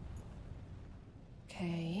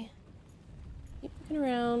 Okay. Keep looking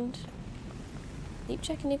around. Keep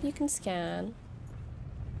checking if you can scan.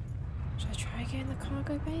 Should I try again the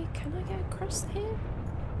cargo bay? Can I get across here?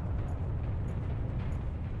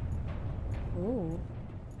 Ooh.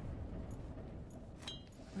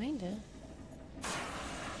 Kinda.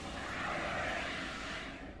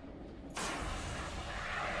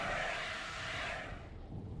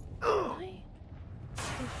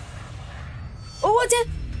 Oh, I did!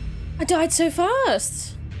 I died so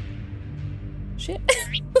fast! Shit.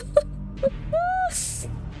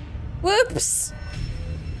 Whoops!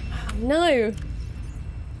 Oh, no!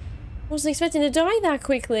 Wasn't expecting to die that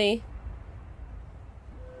quickly.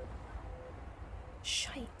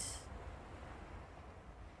 Shite.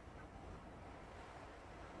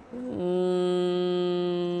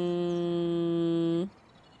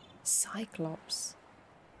 Cyclops.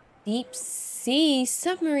 Deep sea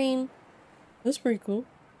submarine. That's pretty cool.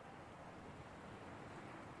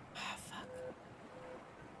 Oh, fuck.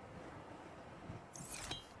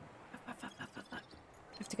 Fuck.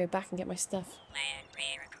 I have to go back and get my stuff. Plan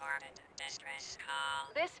pre-recorded distress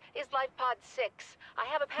call. This is Life Pod 6. I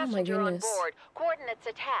have a Oh my passenger on goodness. board. Coordinates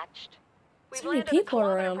attached. We've So many landed people a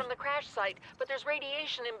kilometer around. from the crash site, but there's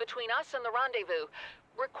radiation in between us and the rendezvous.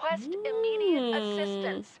 Request immediate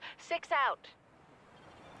assistance. 6 out.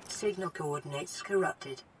 Signal coordinates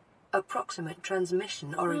corrupted. Approximate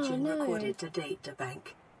transmission origin no. recorded to data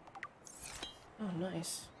bank. Oh,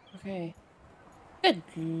 nice. Okay. Good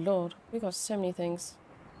lord. We got so many things.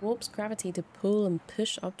 Warps gravity to pull and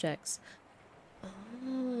push objects.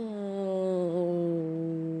 Oh.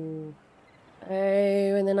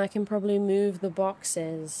 Oh, and then I can probably move the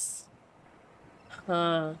boxes.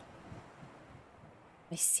 Huh.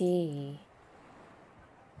 I see.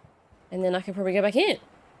 And then I can probably go back in.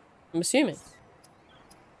 I'm assuming.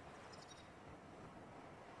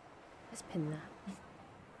 Let's pin that.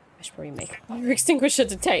 I should probably make a fire extinguisher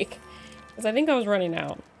to take. Because I think I was running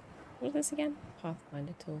out. What was this again?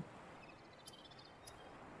 Pathfinder tool.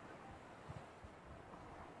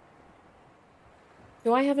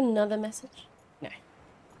 Do I have another message? No.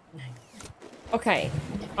 No. Okay.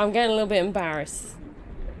 I'm getting a little bit embarrassed.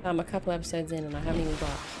 I'm a couple episodes in and I haven't even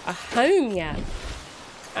got a home yet.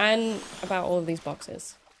 And about all of these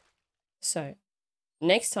boxes. So,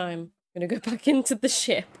 next time, I'm going to go back into the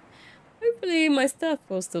ship. Hopefully my stuff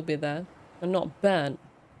will still be there. And not burnt.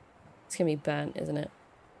 It's going to be burnt, isn't it?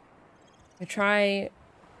 I try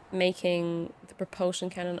making the propulsion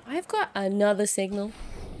cannon. I've got another signal.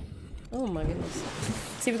 Oh my goodness.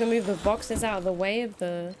 See if we can move the boxes out of the way of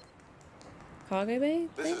the cargo bay.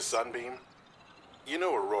 This is Sunbeam. You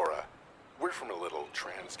know Aurora. We're from a little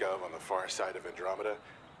transgov on the far side of Andromeda,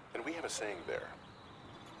 and we have a saying there.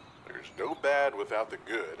 There's no bad without the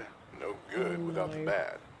good, no good without the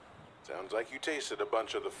bad. Sounds like you tasted a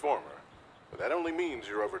bunch of the former, but that only means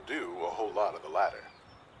you're overdue a whole lot of the latter.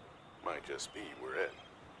 Might just be we're in.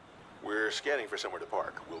 We're scanning for somewhere to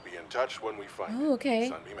park. We'll be in touch when we find it. Okay.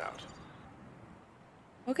 Sunbeam out.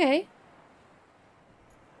 Okay.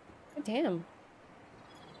 God damn.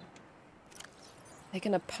 They're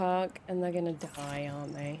gonna park and they're gonna die,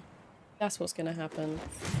 aren't they? That's what's gonna happen.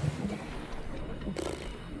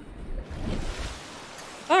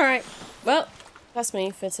 Alright. Well, that's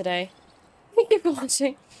me for today. Thank you for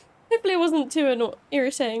watching. Hopefully it wasn't too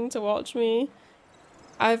irritating to watch me.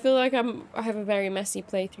 I feel like I have a very messy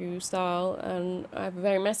playthrough style, and I have a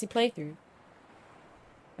very messy playthrough.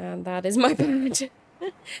 And that is my bad.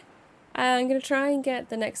 I'm going to try and get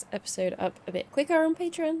the next episode up a bit quicker on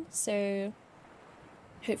Patreon, so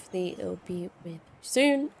hopefully it'll be with you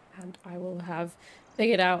soon, and I will have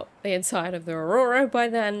figured out the inside of the Aurora by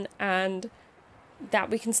then, and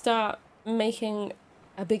that we can start making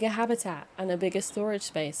a bigger habitat and a bigger storage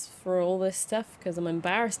space for all this stuff, because I'm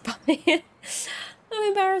embarrassed by it. I'm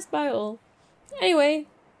embarrassed by it all. Anyway,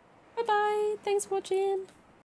 bye-bye. Thanks for watching.